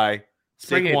the guy.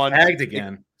 Saquon tagged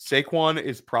again. Saquon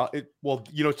is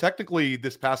technically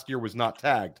this past year was not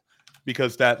tagged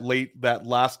because that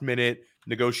last minute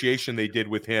negotiation they did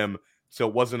with him, so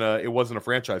it wasn't a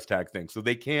franchise tag thing. So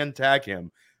they can tag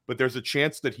him, but there's a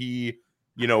chance that he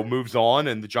moves on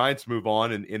and the Giants move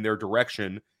on in their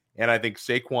direction. And I think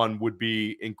Saquon would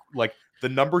be like the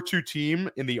number 2 team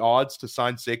in the odds to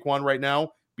sign Saquon right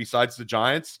now, besides the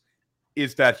Giants,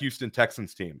 is that Houston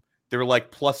Texans team. They're like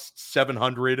plus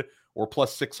 700 or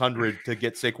plus 600 to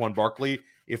get Saquon Barkley.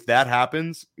 If that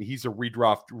happens, he's a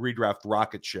redraft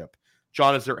rocket ship.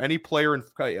 John, is there any player in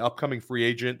upcoming free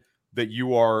agent that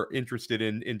you are interested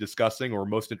in discussing or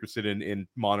most interested in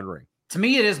monitoring? To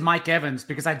me, it is Mike Evans,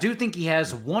 because I do think he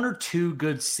has 1 or 2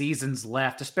 good seasons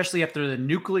left, especially after the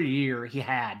nuclear year he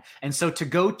had. And so to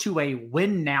go to a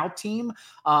win now team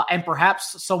and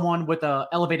perhaps someone with an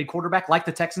elevated quarterback like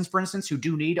the Texans, for instance, who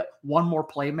do need one more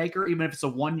playmaker, even if it's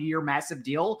a 1-year massive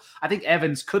deal, I think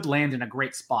Evans could land in a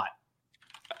great spot.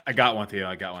 I got one, Theo.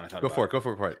 I thought Go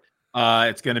for it.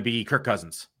 It's going to be Kirk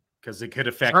Cousins, because it could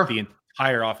affect the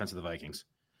entire offense of the Vikings.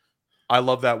 I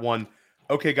love that one.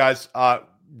 Okay, guys,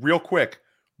 real quick,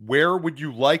 where would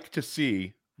you like to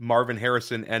see Marvin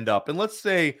Harrison end up? And let's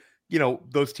say,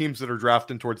 those teams that are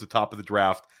drafting towards the top of the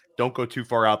draft, don't go too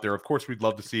far out there. Of course, we'd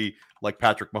love to see like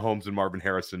Patrick Mahomes and Marvin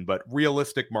Harrison, but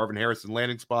realistic Marvin Harrison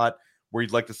landing spot where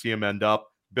you'd like to see him end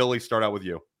up. Billy, start out with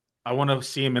you. I want to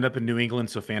see him end up in New England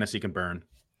so fantasy can burn.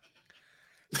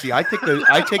 See, I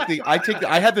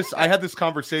had this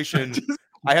conversation.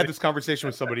 I had this conversation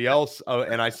with somebody else,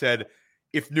 and I said,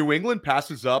 if New England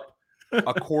passes up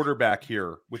a quarterback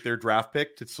here with their draft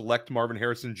pick to select Marvin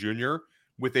Harrison Jr.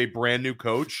 with a brand new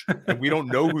coach, and we don't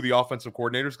know who the offensive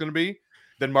coordinator is going to be,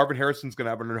 then Marvin Harrison's going to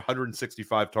have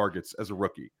 165 targets as a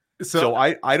rookie. So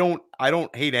I don't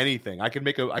hate anything. I can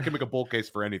make a bull case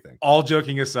for anything. All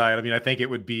joking aside, I mean, I think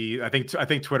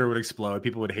Twitter would explode.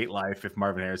 People would hate life if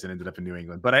Marvin Harrison ended up in New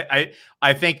England. But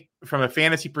I think from a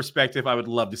fantasy perspective, I would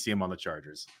love to see him on the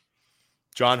Chargers.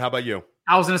 John, how about you?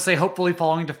 I was going to say hopefully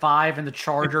falling to 5 in the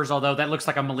Chargers, although that looks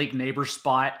like a Malik Neighbors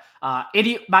spot. My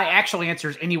actual answer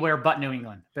is anywhere but New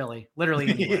England, Billy. Literally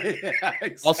anywhere. Yeah,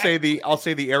 exactly. I'll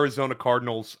say the Arizona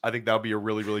Cardinals. I think that would be a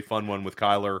really, really fun one with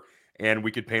Kyler, and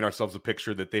we could paint ourselves a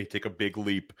picture that they take a big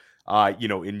leap,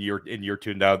 in year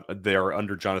 2 now they're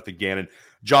under Jonathan Gannon.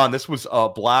 John, this was a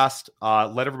blast.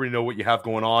 Let everybody know what you have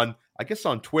going on, I guess,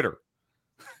 on Twitter.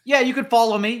 Yeah, you can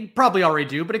follow me. You probably already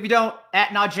do, but if you don't, at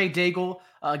Najee Daigle.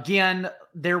 Again,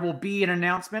 there will be an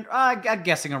announcement, I'm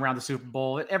guessing around the Super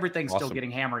Bowl. Everything's still getting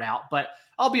hammered out, but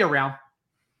I'll be around.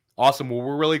 Awesome. Well,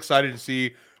 we're really excited to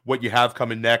see what you have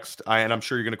coming next, and I'm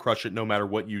sure you're going to crush it no matter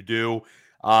what you do.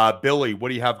 Billy, what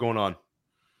do you have going on?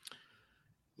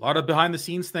 A lot of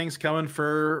behind-the-scenes things coming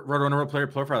for Roto Player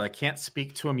Profile. I can't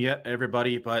speak to them yet,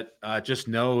 everybody, but just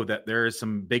know that there is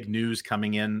some big news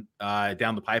coming in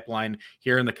down the pipeline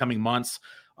here in the coming months.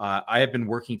 I have been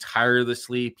working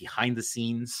tirelessly behind the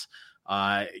scenes,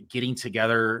 getting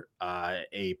together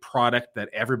a product that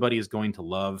everybody is going to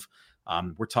love.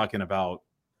 We're talking about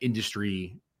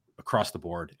industry across the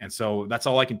board. And so that's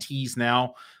all I can tease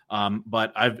now.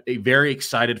 But I'm very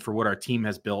excited for what our team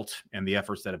has built and the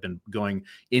efforts that have been going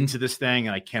into this thing,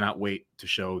 and I cannot wait to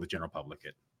show the general public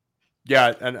it.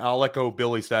 Yeah, and I'll echo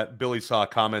Billy's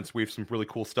comments. We have some really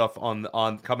cool stuff on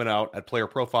coming out at Player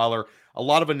Profiler. A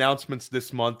lot of announcements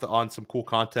this month on some cool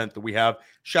content that we have.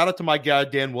 Shout out to my guy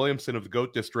Dan Williamson of the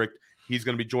GOAT District. He's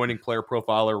going to be joining Player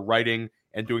Profiler, writing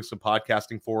and doing some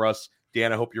podcasting for us.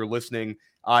 Dan, I hope you're listening.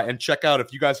 And check out,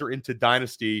 if you guys are into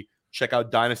Dynasty, check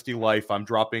out Dynasty Life. I'm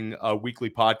dropping a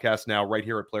weekly podcast now right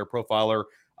here at Player Profiler.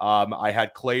 I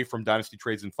had Clay from Dynasty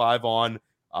Trades in 5 on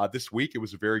this week. It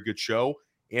was a very good show.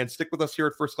 And stick with us here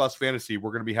at First Class Fantasy.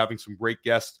 We're going to be having some great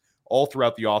guests all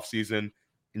throughout the offseason.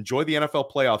 Enjoy the NFL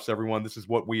playoffs, everyone. This is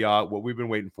what we've been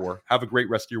waiting for. Have a great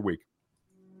rest of your week.